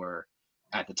on tour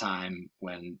at the time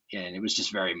and it was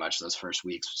just very much those first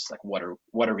weeks, just like what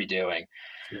are we doing?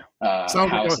 yeah.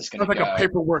 How is this going to go?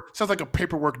 Sounds like a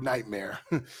paperwork nightmare.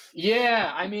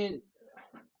 Yeah, I mean,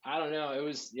 I don't know. It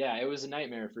was a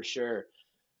nightmare for sure.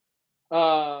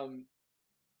 Um,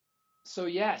 so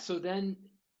yeah, so then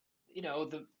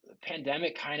the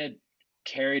pandemic kind of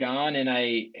carried on, and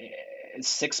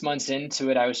 6 months into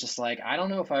it, I was just like, I don't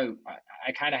know if I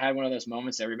kind of had one of those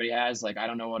moments everybody has, like, I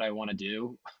don't know what I want to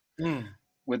do Mm.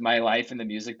 with my life in the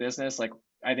music business. Like,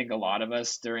 I think a lot of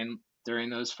us during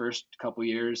those first couple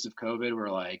years of COVID were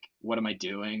like, what am I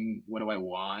doing? What do I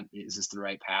want? Is this the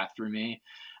right path for me?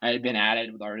 I had been at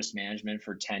it with artist management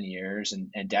for 10 years,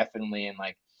 and definitely in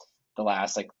like the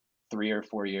last like 3 or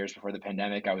 4 years before the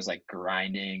pandemic, I was like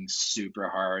grinding super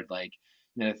hard. Like,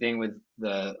 the thing with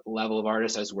the level of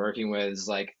artists I was working with is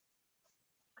like,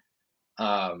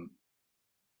 um,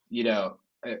 you know,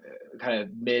 kind of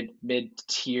mid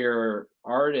tier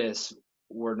artists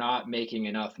were not making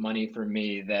enough money for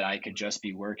me that I could just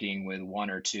be working with one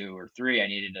or two or three. I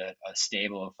needed a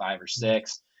stable of five or Mm.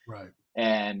 six, Right.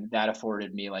 and that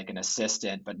afforded me like an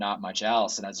assistant, but not much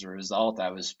else. And as a result,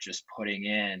 I was just putting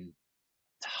in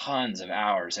tons of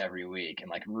hours every week and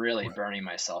like really Right. burning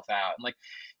myself out, and like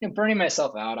burning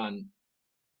myself out on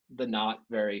the not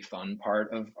very fun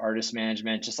part of artist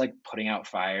management, just like putting out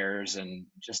fires and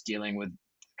just dealing with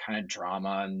kind of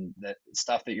drama and the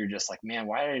stuff that you're just like, man,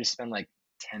 why did I just spend like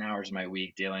 10 hours of my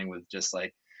week dealing with just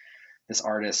like this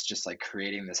artist just like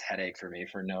creating this headache for me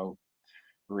for no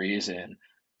reason? Right.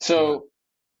 So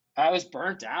I was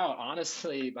burnt out,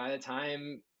 honestly. By the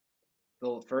time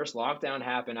the first lockdown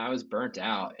happened, I was burnt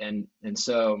out, and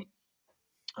so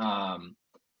um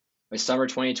my summer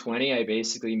 2020, I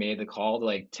basically made the call to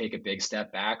like take a big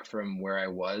step back from where I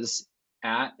was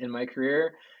at in my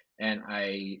career. And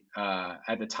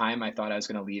at the time, I thought I was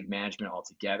going to leave management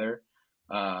altogether.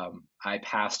 I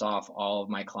passed off all of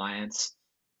my clients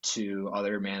to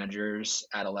other managers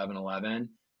at 1111,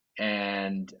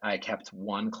 and I kept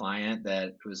one client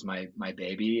that was my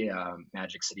baby,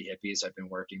 Magic City Hippies. I've been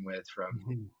working with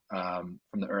Mhm. from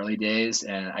the early days,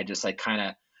 and I just like kind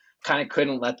of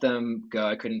couldn't let them go.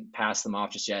 I couldn't pass them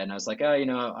off just yet. And I was like, oh, I'm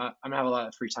gonna have a lot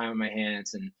of free time on my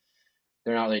hands, and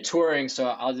they're not really touring, so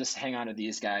I'll just hang on to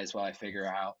these guys while I figure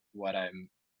out what I'm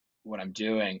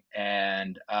doing.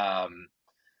 And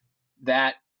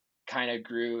that kind of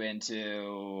grew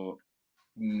into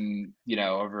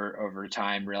over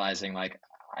time realizing like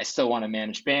I still want to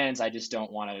manage bands. I just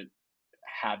don't want to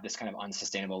have this kind of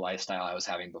unsustainable lifestyle I was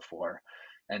having before.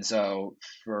 And so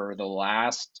for the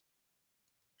last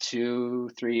 2,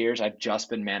 3 years, I've just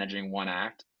been managing one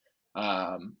act,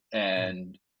 Mm.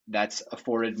 and that's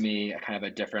afforded me a kind of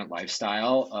a different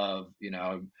lifestyle of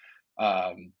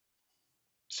um,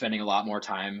 spending a lot more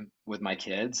time with my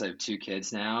kids. I have two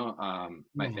kids now.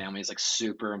 My Mm. family is like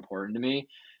super important to me.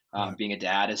 Right. Being a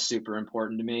dad is super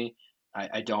important to me.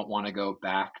 I don't want to go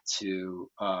back to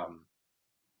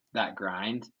that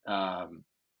grind,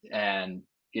 and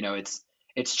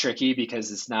it's tricky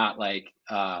because it's not like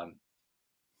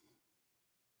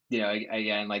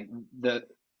again, like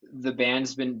the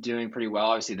band's been doing pretty well.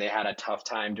 Obviously, they had a tough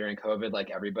time during COVID, like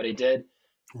everybody did.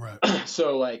 Right.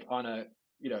 So, like on a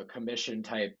commission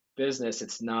type business,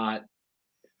 it's not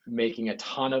making a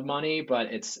ton of money, but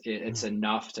it's Mm.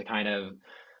 enough to kind of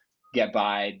get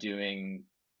by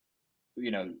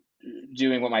you know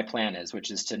doing what my plan is,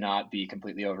 which is to not be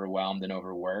completely overwhelmed and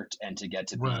overworked, and to get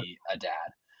to Right. be a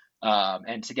dad,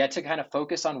 and to get to kind of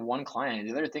focus on one client.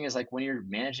 The other thing is like when you're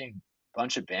managing a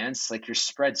bunch of bands, like you're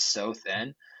spread so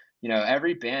thin.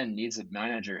 Every band needs a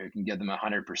manager who can give them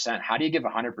 100%. How do you give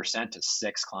 100% to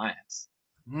six clients?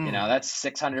 Mm. That's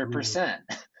Absolutely. 600%.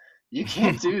 You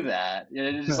can't do that.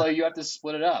 It's just like you have to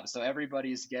split it up. So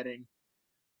everybody's getting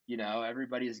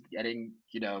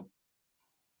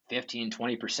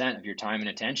 15-20% of your time and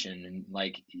attention, and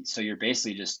like so you're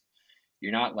basically just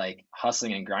you're not like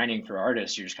hustling and grinding for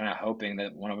artists. You're just kind of hoping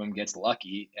that one of them gets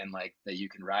lucky and like that you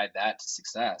can ride that to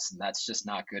success, and that's just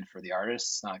not good for the artist.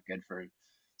 It's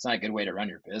not a good way to run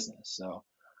your business. So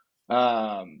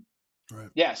um Right.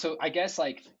 Yeah, so I guess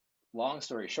like long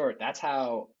story short, that's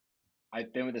how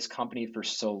I've been with this company for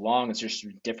so long. It's just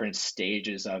different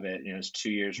stages of it. You know, it's 2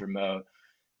 years remote,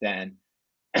 then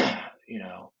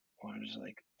what was it,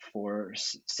 like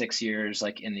 6 years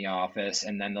like in the office,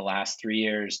 and then the last 3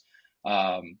 years,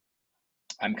 um,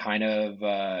 I'm kind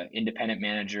of independent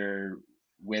manager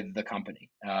with the company.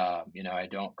 I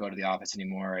don't go to the office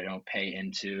anymore. I don't pay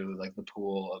into like the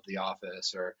pool of the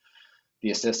office or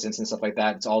the assistants and stuff like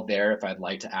that. It's all there if I'd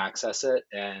like to access it.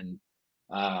 And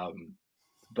um,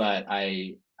 but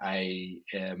I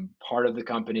am part of the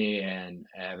company and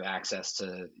have access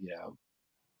to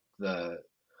the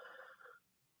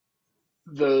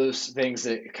those things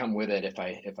that come with it if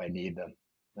I need them.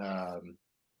 Um,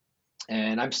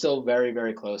 and I'm still very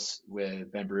very close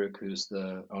with Ben Baruch, who's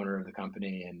the owner of the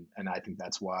company, and I think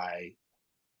that's why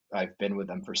I've been with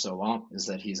them for so long. Is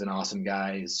that he's an awesome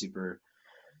guy. He's super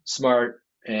smart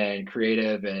and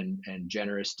creative and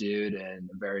generous dude and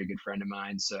a very good friend of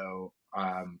mine. So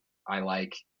I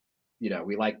like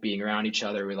we like being around each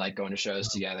other. We like going to shows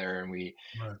together, and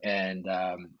Right. and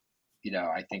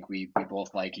I think we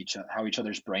both like how each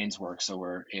other's brains work, so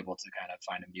we're able to kind of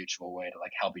find a mutual way to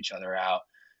like help each other out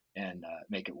and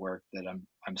make it work. That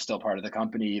I'm still part of the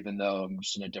company, even though I'm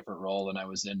just in a different role than I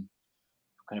was in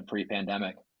kind of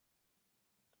pre-pandemic.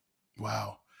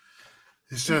 Wow.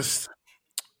 It's just,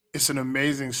 it's an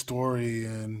amazing story,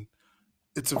 and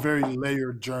it's a very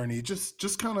layered journey.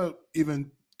 Just kind of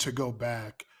even to go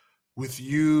back with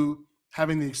you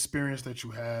having the experience that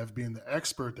you have, being the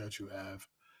expert that you have,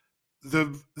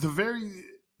 the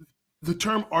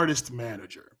term artist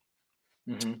manager.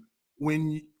 Hmm.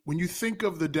 When you think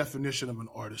of the definition of an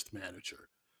artist manager,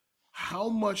 how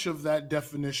much of that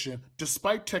definition,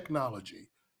 despite technology,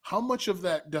 how much of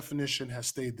that definition has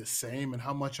stayed the same, and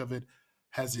how much of it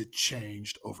has it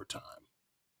changed over time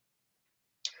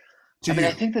to I mean, I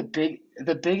you? think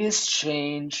the biggest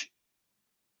change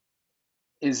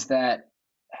is that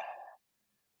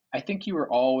I think you were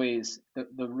always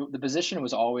the position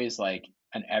was always like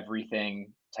an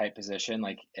everything type position,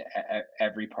 like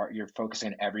every part you're focusing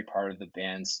on every part of the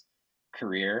band's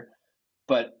career.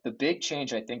 But the big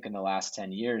change I think in the last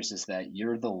 10 years is that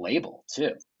you're the label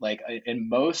too. Like in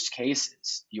most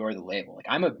cases, you're the label. Like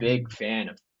I'm a big Mm, fan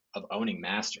of owning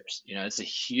masters. It's a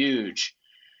huge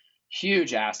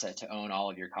asset to own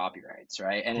all of your copyrights,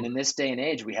 right? And in this day and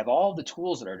age, we have all the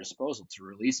tools at our disposal to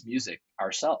release music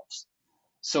ourselves.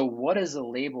 So what is a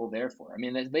label there for? I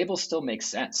mean, the label still makes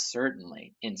sense,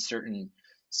 certainly in certain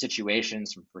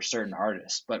situations for certain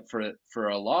artists, but for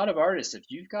a lot of artists, if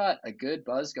you've got a good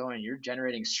buzz going, you're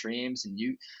generating streams, and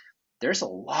there's a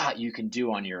lot you can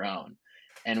do on your own.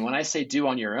 And when I say do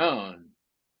on your own,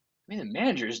 I mean the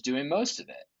manager is doing most of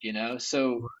it.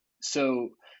 So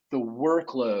the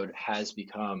workload has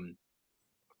become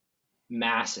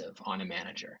massive on a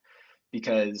manager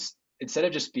because instead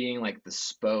of just being like the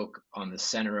spoke on the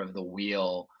center of the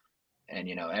wheel, and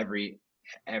every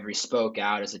spoke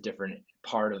out is a different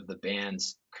part of the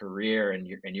band's career, and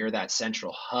you're that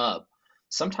central hub.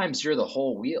 Sometimes you're the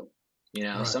whole wheel.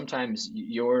 right, Sometimes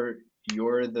you're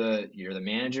the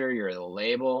manager, you're the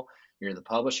label, you're the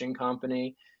publishing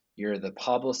company, you're the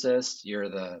publicist, you're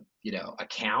the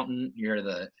accountant,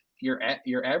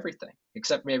 you're everything.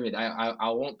 Except maybe I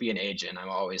won't be an agent. I'm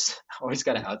always always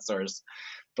got to right. outsource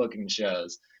booking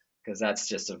shows because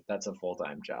that's a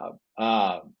full-time job.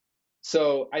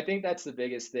 So I think that's the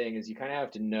biggest thing is you kind of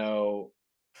have to know,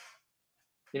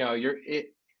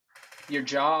 your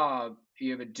job,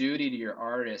 you have a duty to your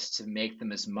artists to make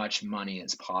them as much money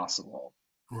as possible.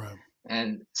 Right.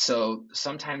 And so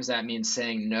sometimes that means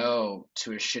saying no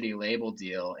to a shitty label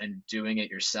deal and doing it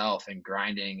yourself and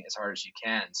grinding as hard as you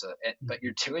can. But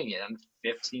you're doing it on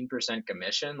 15%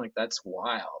 commission. Like that's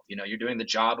wild. You're doing the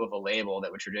job of a label that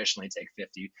would traditionally take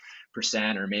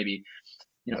 50% or maybe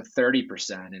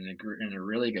 30% in a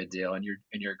really good deal, and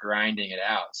you're grinding it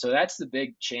out. So that's the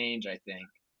big change I think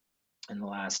in the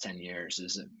last 10 years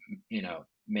is that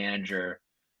manager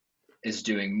is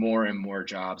doing more and more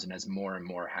jobs and has more and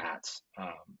more hats.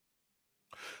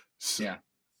 So, Yeah.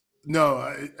 no,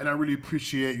 and I really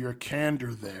appreciate your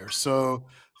candor there. So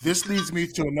this leads me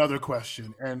to another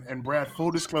question. And Brad,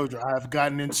 full disclosure, I have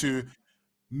gotten into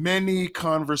many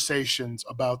conversations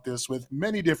about this with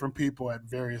many different people at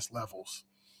various levels.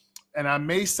 And I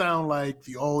may sound like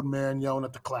the old man yelling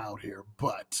at the cloud here,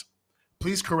 but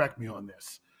please correct me on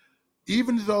this.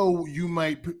 Even though you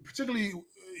might, particularly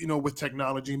with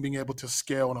technology and being able to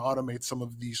scale and automate some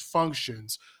of these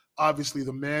functions, obviously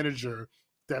the manager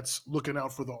that's looking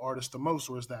out for the artist the most,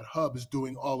 or is that hub, is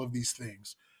doing all of these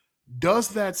things. Does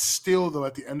that still, though,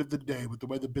 at the end of the day, with the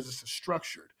way the business is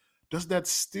structured, does that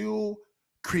still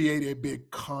create a big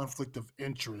conflict of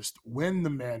interest when the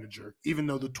manager, even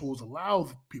though the tools allow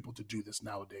people to do this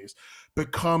nowadays,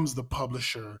 becomes the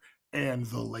publisher and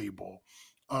the label?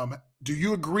 Do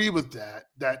you agree with that?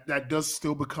 That does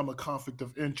still become a conflict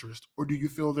of interest, or do you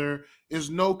feel there is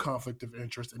no conflict of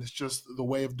interest and it's just the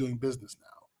way of doing business now?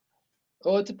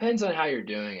 Well, it depends on how you're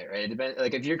doing it, right? It depends,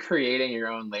 like if you're creating your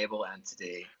own label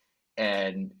entity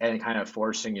and kind of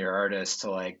forcing your artists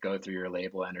to like go through your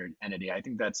label entity, I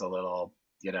think that's a little,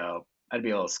 I'd be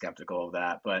a little skeptical of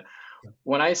that. But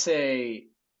when I say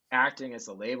acting as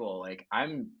a label, like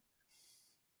I'm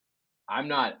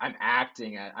not I'm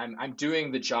acting at I'm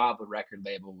doing the job a record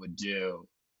label would do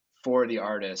for the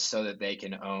artist so that they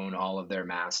can own all of their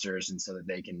masters and so that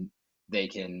they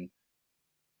can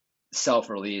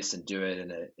self-release and do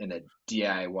it in a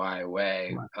DIY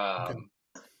way. Right. Okay.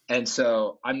 And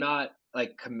so I'm not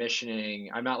like commissioning,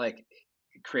 I'm not like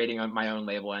creating my own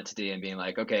label entity and being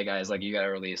like, okay, guys, like you got to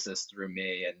release this through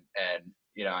me,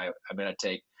 and I'm gonna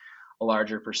take a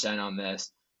larger percent on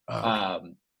this, Okay.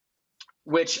 um,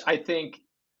 which I think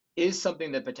is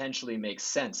something that potentially makes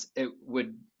sense. It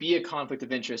would be a conflict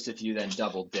of interest if you then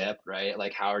double dip, right?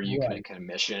 Like, how are you going to Right.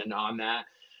 commission on that?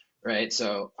 Right.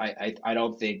 So I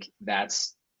don't think that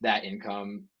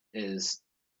income is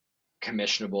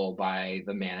commissionable by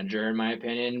the manager, in my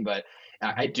opinion. But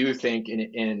I Mhm. do think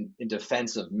in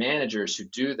defense of managers who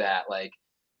do that, like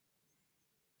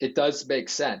it does make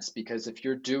sense because if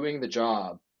you're doing the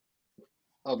job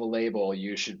of a label,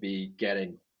 you should be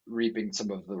reaping some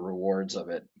of the rewards of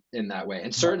it in that way. And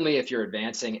Right. certainly if you're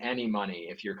advancing any money,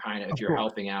 if Of you're course.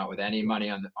 helping out with any money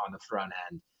on the front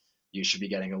end, you should be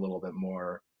getting a little bit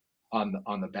more on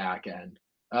the back end.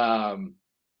 Um,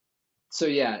 so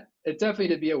yeah, it definitely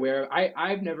to be aware of.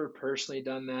 I've never personally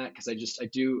done that because I just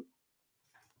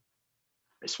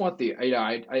want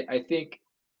I think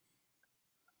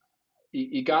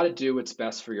you got to do what's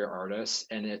best for your artists,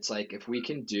 and it's like if I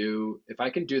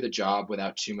can do the job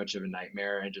without too much of a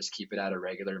nightmare and just keep it at a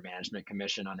regular management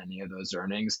commission on any of those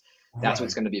earnings, that's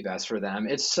what's Right. going to be best for them.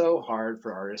 It's so hard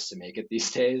for artists to make it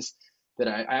these days that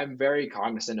I'm very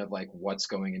cognizant of like what's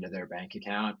going into their bank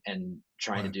account and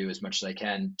trying to Right. do as much as I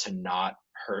can to not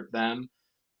hurt them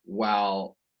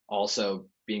while also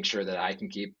being sure that I can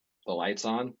keep the lights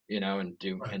on, Right. and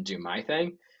do my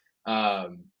thing.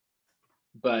 Um,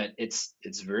 but it's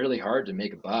really hard to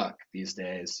make a buck these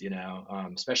days,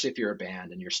 especially if you're a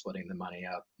band and you're splitting the money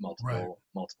up Right.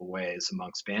 multiple ways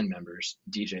amongst band members.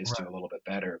 DJs do Right. a little bit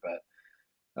better, but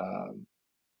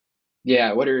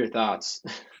yeah. What are your thoughts?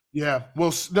 Yeah.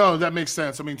 Well, no, that makes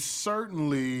sense. I mean,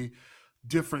 certainly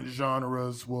different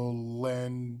genres will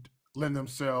lend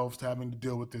themselves to having to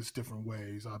deal with this different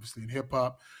ways. Obviously, in hip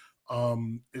hop,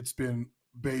 it's been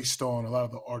based on a lot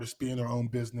of the artists being their own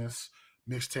business,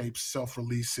 mixtapes,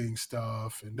 self-releasing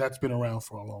stuff, and that's been around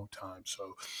for a long time.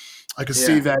 So I can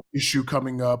see Yeah, that issue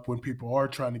coming up when people are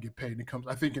trying to get paid. And it comes,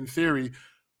 I think, in theory,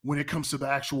 when it comes to the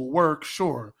actual work,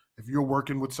 sure, if you're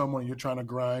working with someone and you're trying to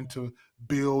grind to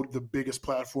build the biggest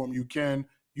platform you can,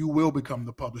 you will become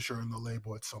the publisher and the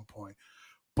label at some point.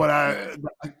 But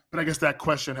right, I guess that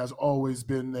question has always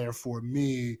been there for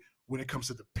me when it comes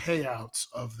to the payouts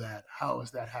of that. How is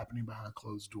that happening behind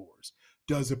closed doors?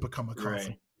 Does it become a conflict right,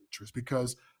 of interest?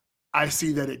 Because I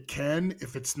see that it can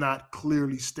if it's not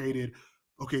clearly stated.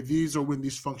 Okay, these are when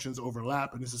these functions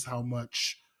overlap, and this is how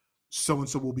much so and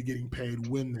so will be getting paid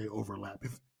when they overlap.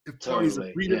 If parties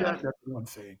totally, agree to yeah, that, that's one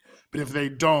thing. But if they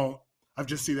don't, I've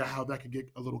just seen how that could get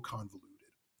a little convoluted.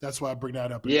 That's why I bring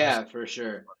that up and ask. yeah, for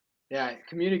sure. Yeah,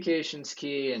 communication's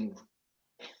key, and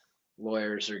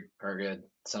lawyers are good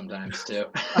sometimes too.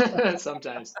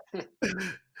 Sometimes.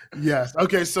 Yes.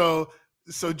 Okay. So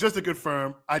just to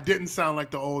confirm, I didn't sound like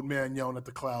the old man yelling at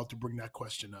the cloud to bring that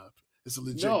question up. It's a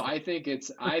legit No, question. I think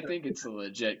it's a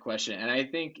legit question, and I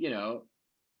think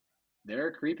there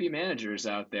are creepy managers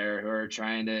out there who are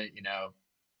trying to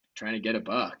get a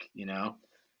buck. Yeah.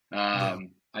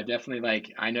 I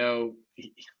definitely I know.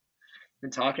 Been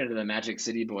talking to the Magic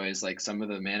City boys, like some of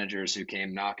the managers who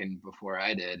came knocking before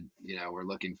I did, were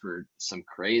looking for some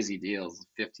crazy deals,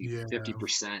 Yeah.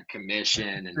 50%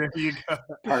 commission and There you go.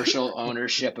 partial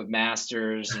ownership of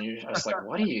masters. And you're just like,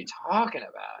 what are you talking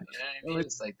about? You know what I Well, mean?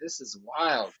 It's like, this is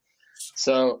wild.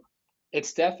 So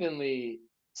it's definitely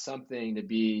something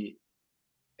you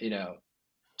know,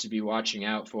 to be watching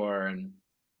out for. And,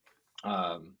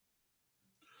 um,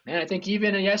 man, I think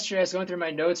even yesterday I was going through my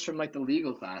notes from like the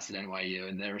legal class at NYU,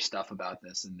 and there was stuff about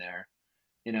this in there.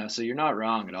 So you're not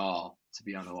wrong at all to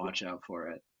be on the watch out for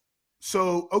it.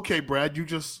 So, okay, Brad, you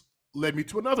just led me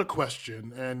to another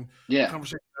question and Yeah.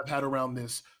 conversation I've had around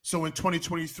this. So in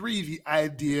 2023, the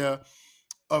idea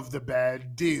of the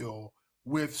bad deal,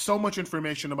 with so much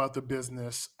information about the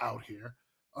business out here,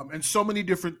 and so many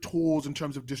different tools in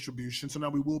terms of distribution. So now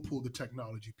we will pull the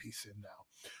technology piece in now.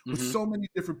 With Mm-hmm. so many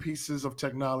different pieces of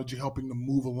technology helping to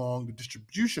move along the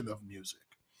distribution of music,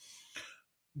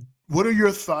 what are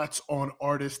your thoughts on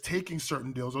artists taking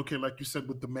certain deals? Okay, like you said,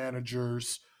 with the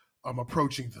managers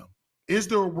approaching them. Is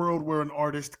there a world where an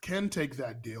artist can take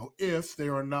that deal if they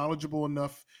are knowledgeable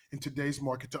enough in today's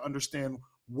market to understand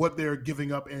what they're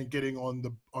giving up and getting on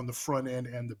the front end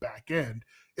and the back end?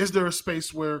 Is there a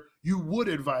space where you would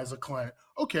advise a client,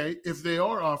 okay, if they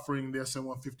are offering this and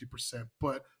want 50%,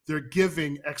 but they're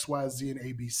giving X, Y, Z, and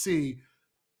ABC,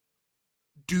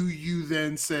 do you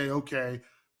then say, okay,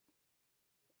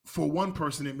 for one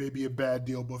person it may be a bad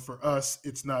deal, but for us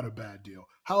it's not a bad deal?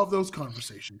 How have those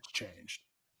conversations changed?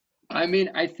 I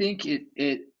mean, I think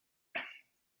it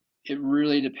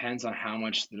really depends on how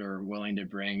much they're willing to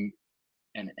bring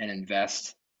and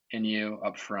invest in you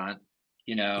up front.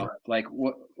 You know, Right. like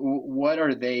what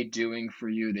are they doing for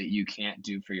you that you can't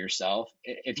do for yourself?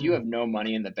 If you Mm, have no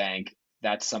money in the bank,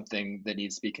 that's something that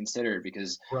needs to be considered,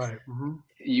 because right. Mm-hmm.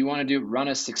 you want to do run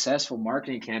a successful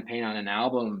marketing campaign on an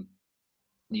album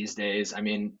these days. I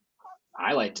mean,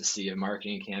 I like to see a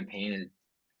marketing campaign that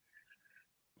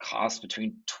costs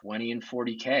between 20 and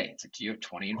 40K. It's like, do you have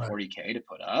 20 and Right. 40K to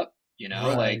put up?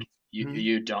 Right. Like you Mm-hmm.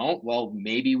 you don't. Well,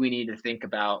 maybe we need to think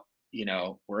about,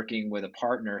 working with a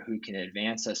partner who can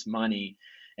advance us money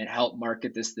and help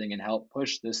market this thing and help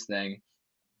push this thing.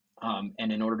 And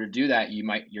in order to do that,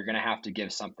 you're going to have to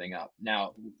give something up.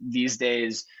 Now, these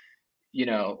days, you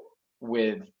know,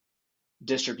 with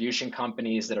distribution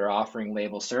companies that are offering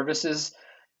label services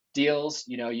deals,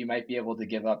 you might be able to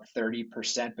give up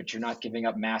 30%, but you're not giving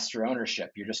up master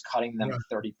ownership. You're just cutting them Right.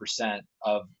 30%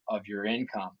 of your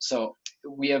income. So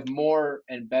we have more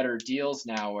and better deals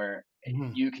now where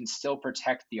Mm-hmm. you can still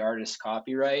protect the artist's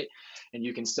copyright and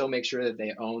you can still make sure that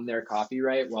they own their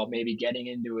copyright while maybe getting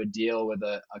into a deal with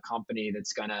a company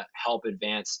that's going to help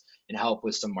advance and help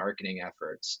with some marketing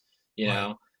efforts. You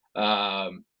Right. know,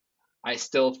 um, I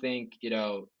still think,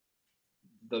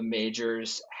 the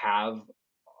majors have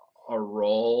a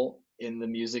role in the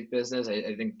music business.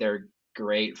 I think they're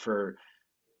great for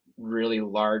really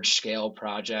large scale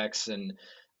projects and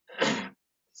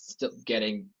still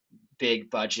getting big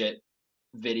budget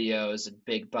videos and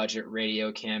big budget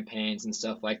radio campaigns and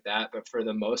stuff like that. But for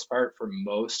the most part, for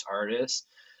most artists,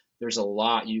 there's a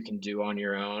lot you can do on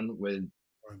your own with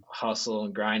Right. hustle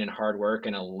and grind and hard work,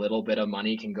 and a little bit of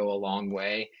money can go a long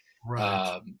way. Right.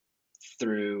 Um,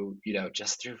 through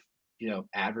just through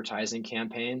advertising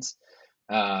campaigns,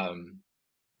 um,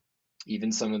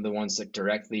 even some of the ones like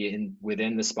directly in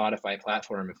within the Spotify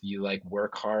platform. If you like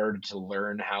work hard to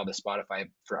learn how the Spotify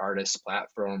for Artists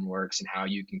platform works and how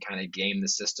you can kind of game the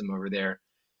system over there,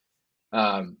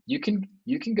 you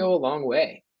can go a long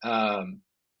way.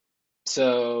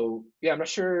 So yeah, I'm not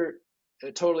sure I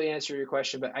totally answer your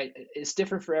question, but it's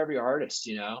different for every artist,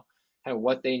 kind of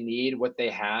what they need, what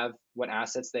they have, what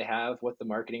assets they have, what the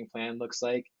marketing plan looks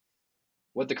like,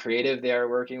 what the creative they are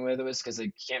working with was, because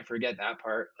I can't forget that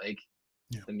part. Like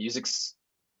Yeah. the music's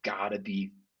gotta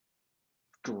be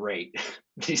great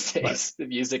these Right. days. The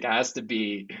music has to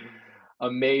be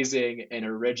amazing and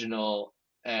original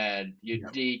and Yeah.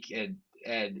 unique and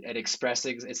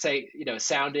expressing,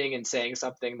 sounding and saying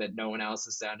something that no one else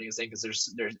is sounding and saying,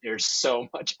 because there's so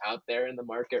much out there in the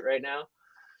market right now.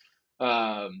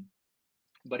 Um,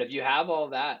 but if you have all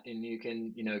that and you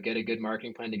can, get a good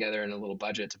marketing plan together and a little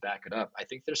budget to back it up, I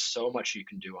think there's so much you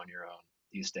can do on your own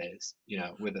these days,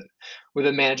 with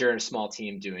a manager and a small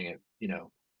team doing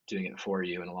it for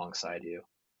you and alongside you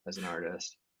as an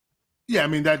artist. Yeah, I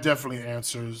mean that definitely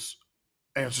answers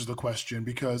the question,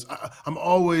 because I'm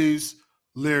always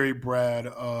leery, Brad,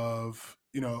 of,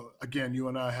 again, you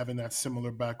and I having that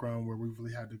similar background where we've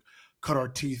really had to cut our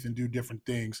teeth and do different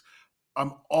things.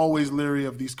 I'm always leery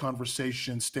of these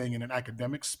conversations staying in an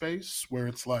academic space where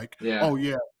it's like, Yeah, oh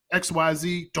yeah,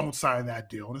 XYZ, don't sign that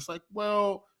deal. And it's like,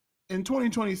 well, in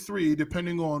 2023,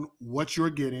 depending on what you're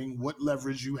getting, what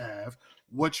leverage you have,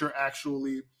 what the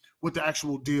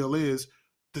actual deal is,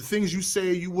 the things you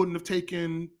say you wouldn't have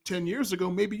taken 10 years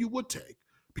ago, maybe you would take,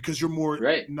 because you're more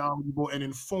right. knowledgeable and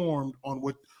informed on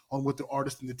what the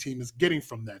artist and the team is getting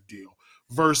from that deal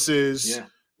versus Yeah,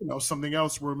 something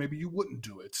else where maybe you wouldn't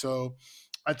do it. So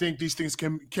I think these things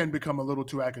can become a little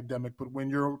too academic, but when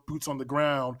you're boots on the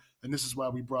ground, and this is why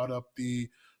we brought up the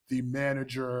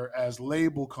manager as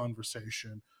label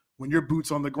conversation, when you're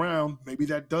boots on the ground, maybe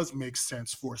that does make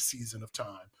sense for a season of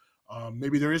time.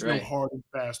 Maybe there is no right. hard and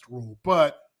fast rule,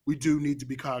 but we do need to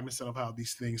be cognizant of how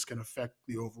these things can affect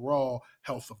the overall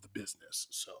health of the business.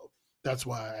 So that's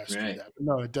why I asked you Right. that. But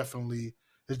no, it definitely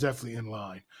is definitely in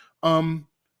line.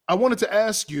 I wanted to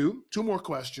ask you two more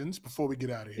questions before we get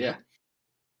out of Yeah. here.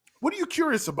 What are you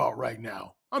curious about right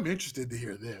now? I'm interested to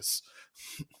hear this.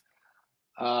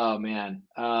 Oh man.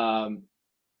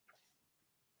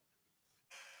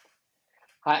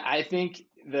 I think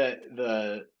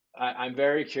I'm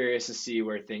very curious to see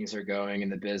where things are going in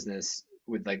the business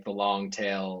with like the long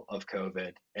tail of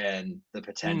COVID and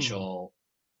Mm,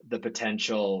 the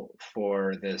potential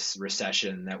for this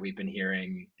recession that we've been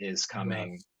hearing is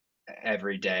coming yes.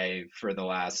 every day for the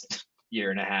last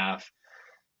year and a half.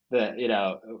 That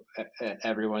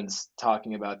everyone's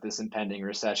talking about this impending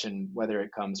recession, whether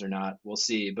it comes or not, we'll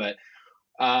see. But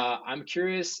I'm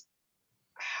curious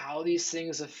how these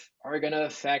things are going to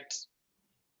affect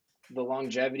the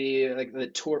longevity, like the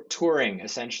touring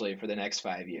essentially for the next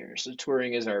 5 years. So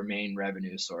touring is our main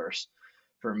revenue source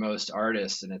for most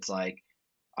artists, and it's like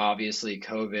obviously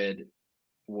COVID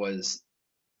was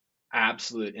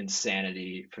absolute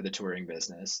insanity for the touring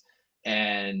business,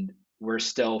 and we're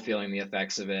still feeling the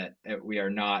effects of it. We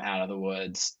are not out of the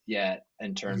woods yet in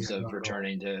Yeah, terms of not at all.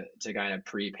 returning to kind of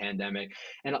pre-pandemic,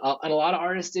 and a lot of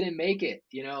artists didn't make it.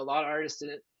 A lot of artists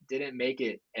didn't make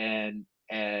it, and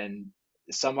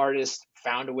some artists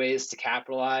found ways to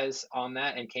capitalize on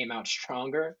that and came out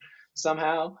stronger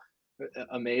somehow,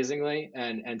 amazingly,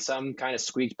 and some kind of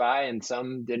squeaked by and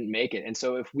some didn't make it. And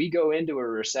so if we go into a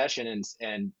recession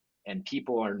and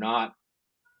people are not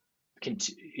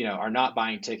are not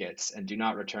buying tickets and do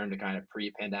not return to kind of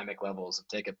pre-pandemic levels of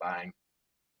ticket buying,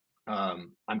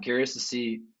 I'm curious to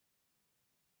see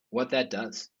what that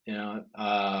does.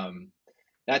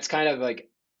 That's kind of like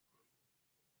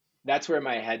that's where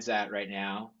my head's at right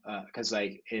now, because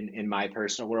like in my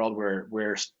personal world,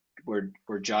 we're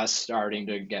just starting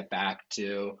to get back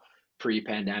to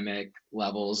pre-pandemic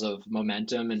levels of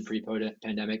momentum and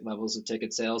pre-pandemic levels of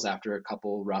ticket sales after a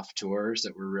couple rough tours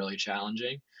that were really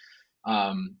challenging,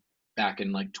 back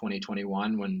in like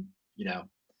 2021, when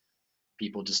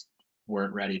people just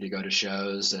weren't ready to go to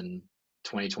shows, and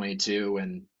 2022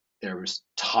 when there was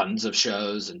tons of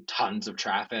shows and tons of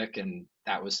traffic, and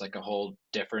that was like a whole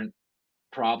different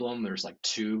problem. There's like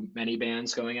too many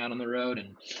bands going out on the road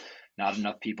and not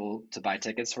enough people to buy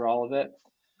tickets for all of it.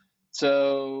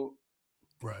 So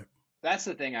Right. that's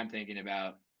the thing I'm thinking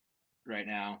about right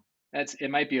now.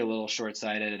 It might be a little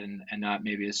short-sighted and not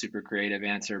maybe a super creative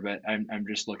answer, but I'm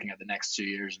just looking at the next 2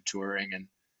 years of touring, and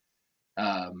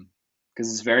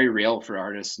because it's very real for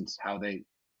artists and how Very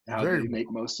they well.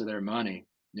 make most of their money,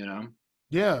 you know?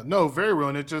 Yeah, no, very real.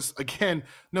 And it just, again,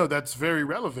 no, that's very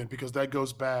relevant because that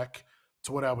goes back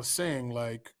to what I was saying.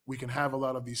 Like, we can have a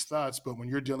lot of these thoughts, but when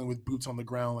you're dealing with boots on the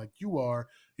ground like you are,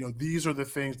 these are the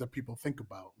things that people think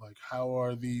about. Like, how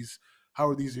are these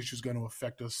issues going to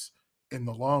affect us in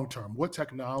the long term? What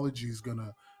technology is going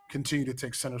to continue to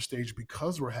take center stage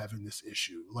because we're having this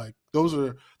issue? Like, those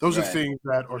are Right, things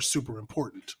that are super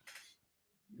important,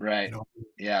 you right. know,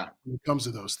 Yeah. when it comes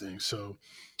to those things. So,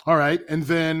 all right. And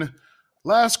then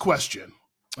last question,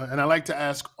 and I like to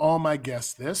ask all my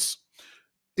guests this.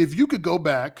 If you could go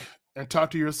back and talk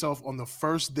to yourself on the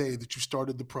first day that you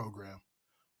started the program,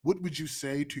 what would you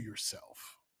say to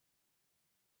yourself?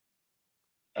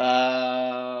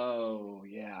 Oh,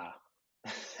 yeah.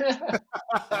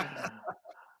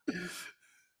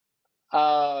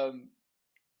 um,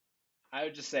 I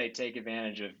would just say take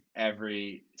advantage of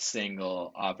every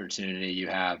single opportunity you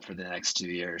have for the next 2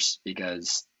 years,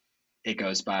 because it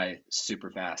goes by super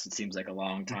fast. It seems like a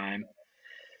long time,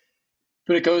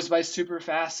 but it goes by super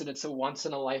fast, and it's a once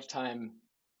in a lifetime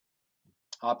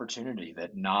opportunity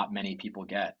that not many people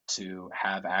get to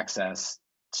have access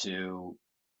to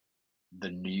the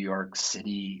New York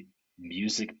City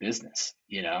music business,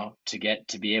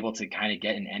 to be able to kind of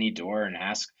get in any door and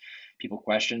ask people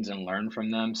questions and learn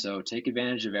from them. So take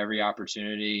advantage of every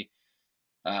opportunity.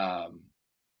 Um,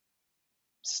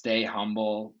 Stay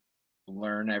humble,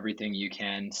 learn everything you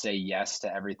can, say yes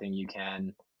to everything you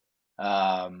can.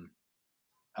 Um,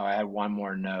 oh, I had one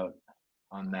more note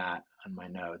on that on my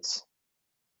notes.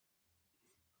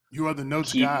 You are the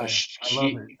notes Keep guy. a I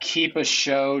love it. keep a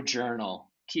show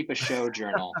journal. Keep a show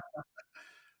journal,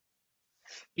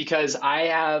 because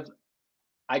I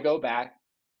go back.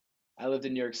 I lived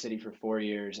in New York City for 4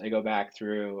 years. I go back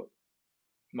through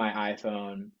my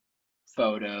iPhone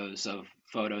photos of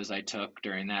photos I took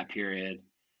during that period.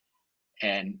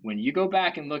 And when you go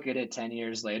back and look at it 10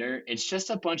 years later, it's just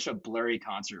a bunch of blurry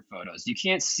concert photos. You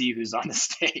can't see who's on the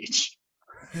stage.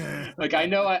 Like I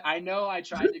know I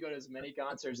tried to go to as many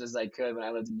concerts as I could when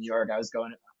I lived in New York. I was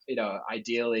going,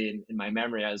 ideally in my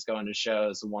memory, I was going to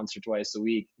shows once or twice a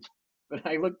week. But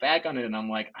I look back on it and I'm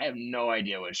like, I have no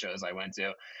idea what shows I went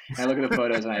to. And I look at the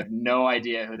photos and I have no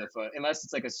idea who the unless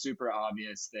it's like a super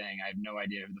obvious thing, I have no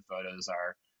idea who the photos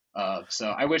are of.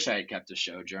 So I wish I had kept a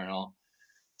show journal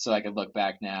so I could look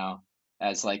back now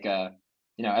as like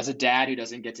as a dad who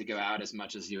doesn't get to go out as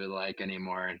much as he would like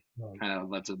anymore, and kind of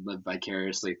let to live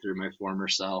vicariously through my former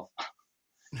self.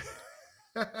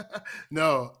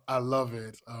 No, I love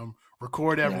it.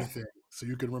 Record everything so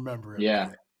you can remember it.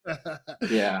 Yeah.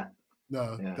 Yeah.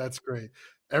 No, that's great.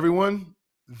 Everyone,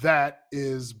 that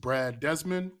is Brad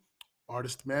Desmond,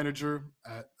 artist manager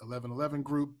at 11E1even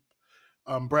Group.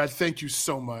 Brad, thank you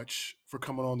so much for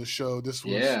coming on the show. This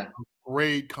was a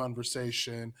great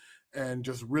conversation, and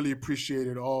just really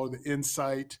appreciated all the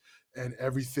insight and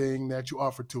everything that you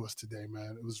offered to us today,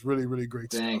 man. It was really, really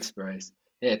great Thanks, stuff. Bryce.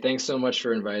 Yeah, thanks so much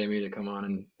for inviting me to come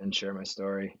on and share my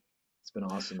story. It's been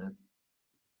awesome, man.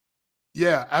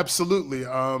 Yeah, absolutely.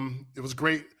 It was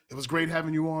great. It was great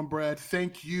having you on, Brad.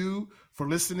 Thank you for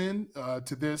listening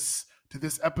to this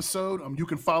episode. You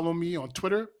can follow me on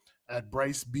Twitter at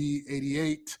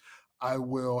BryceB88. I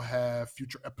will have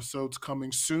future episodes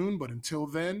coming soon, but until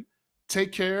then,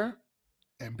 take care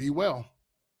and be well.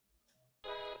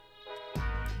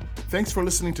 Thanks for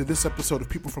listening to this episode of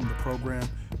People from the Program.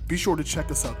 Be sure to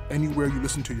check us out anywhere you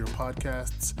listen to your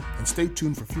podcasts, and stay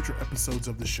tuned for future episodes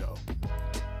of the show.